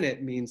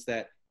Senate means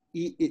that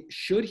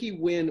should he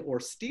win or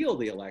steal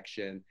the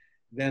election,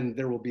 then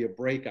there will be a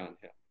break on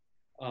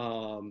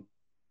him.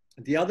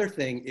 The other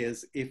thing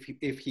is if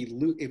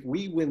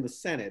we win the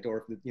Senate,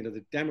 or if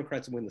the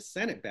Democrats win the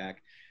Senate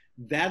back,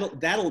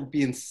 that'll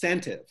be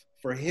incentive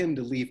for him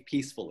to leave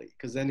peacefully,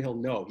 because then he'll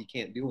know he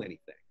can't do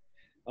anything,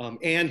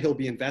 and he'll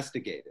be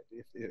investigated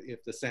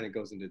if the Senate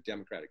goes into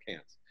Democratic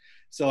hands.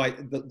 So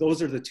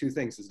those are the two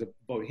things: is to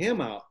vote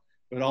him out,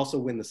 but also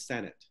win the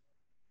Senate.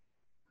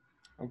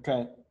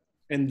 Okay.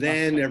 And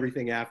then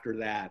everything after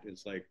that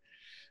is like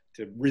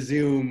to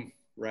resume,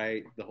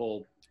 right? The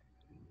whole.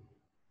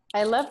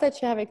 I love that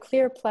you have a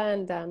clear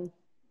plan, Dan.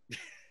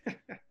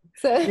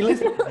 So he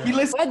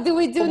listens what do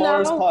we do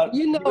now?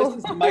 He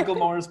listens to Michael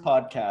Moore's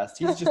podcast.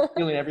 He's just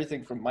stealing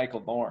everything from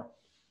Michael Moore.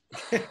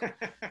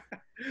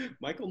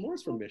 Michael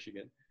Moore's from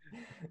Michigan.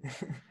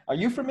 Are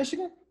you from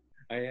Michigan?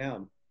 I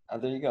am. Oh,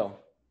 there you go.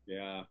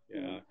 Yeah.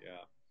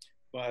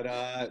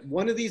 But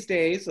one of these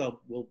days,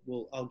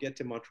 I'll get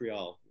to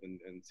Montreal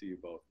and see you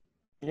both.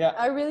 Yeah,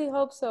 I really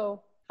hope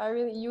so.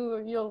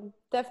 You'll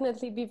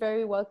definitely be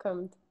very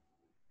welcomed.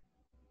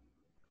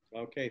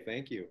 Okay,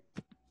 thank you.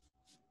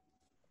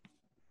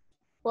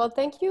 Well,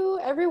 thank you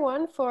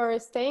everyone for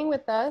staying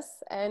with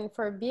us and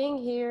for being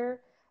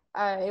here.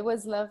 It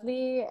was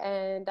lovely,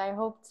 and I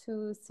hope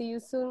to see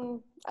you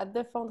soon at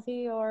the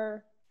Fonderie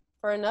or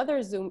for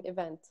another Zoom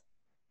event.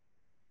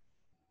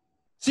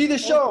 See the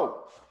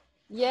show!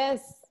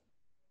 Yes.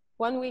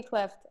 1 week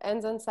left.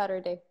 Ends on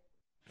Saturday.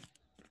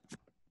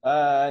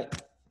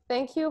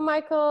 Thank you,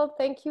 Michael.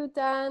 Thank you,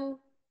 Dan.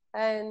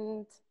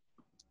 And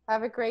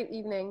have a great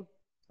evening.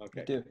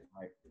 Okay.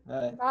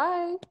 Bye.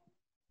 Bye.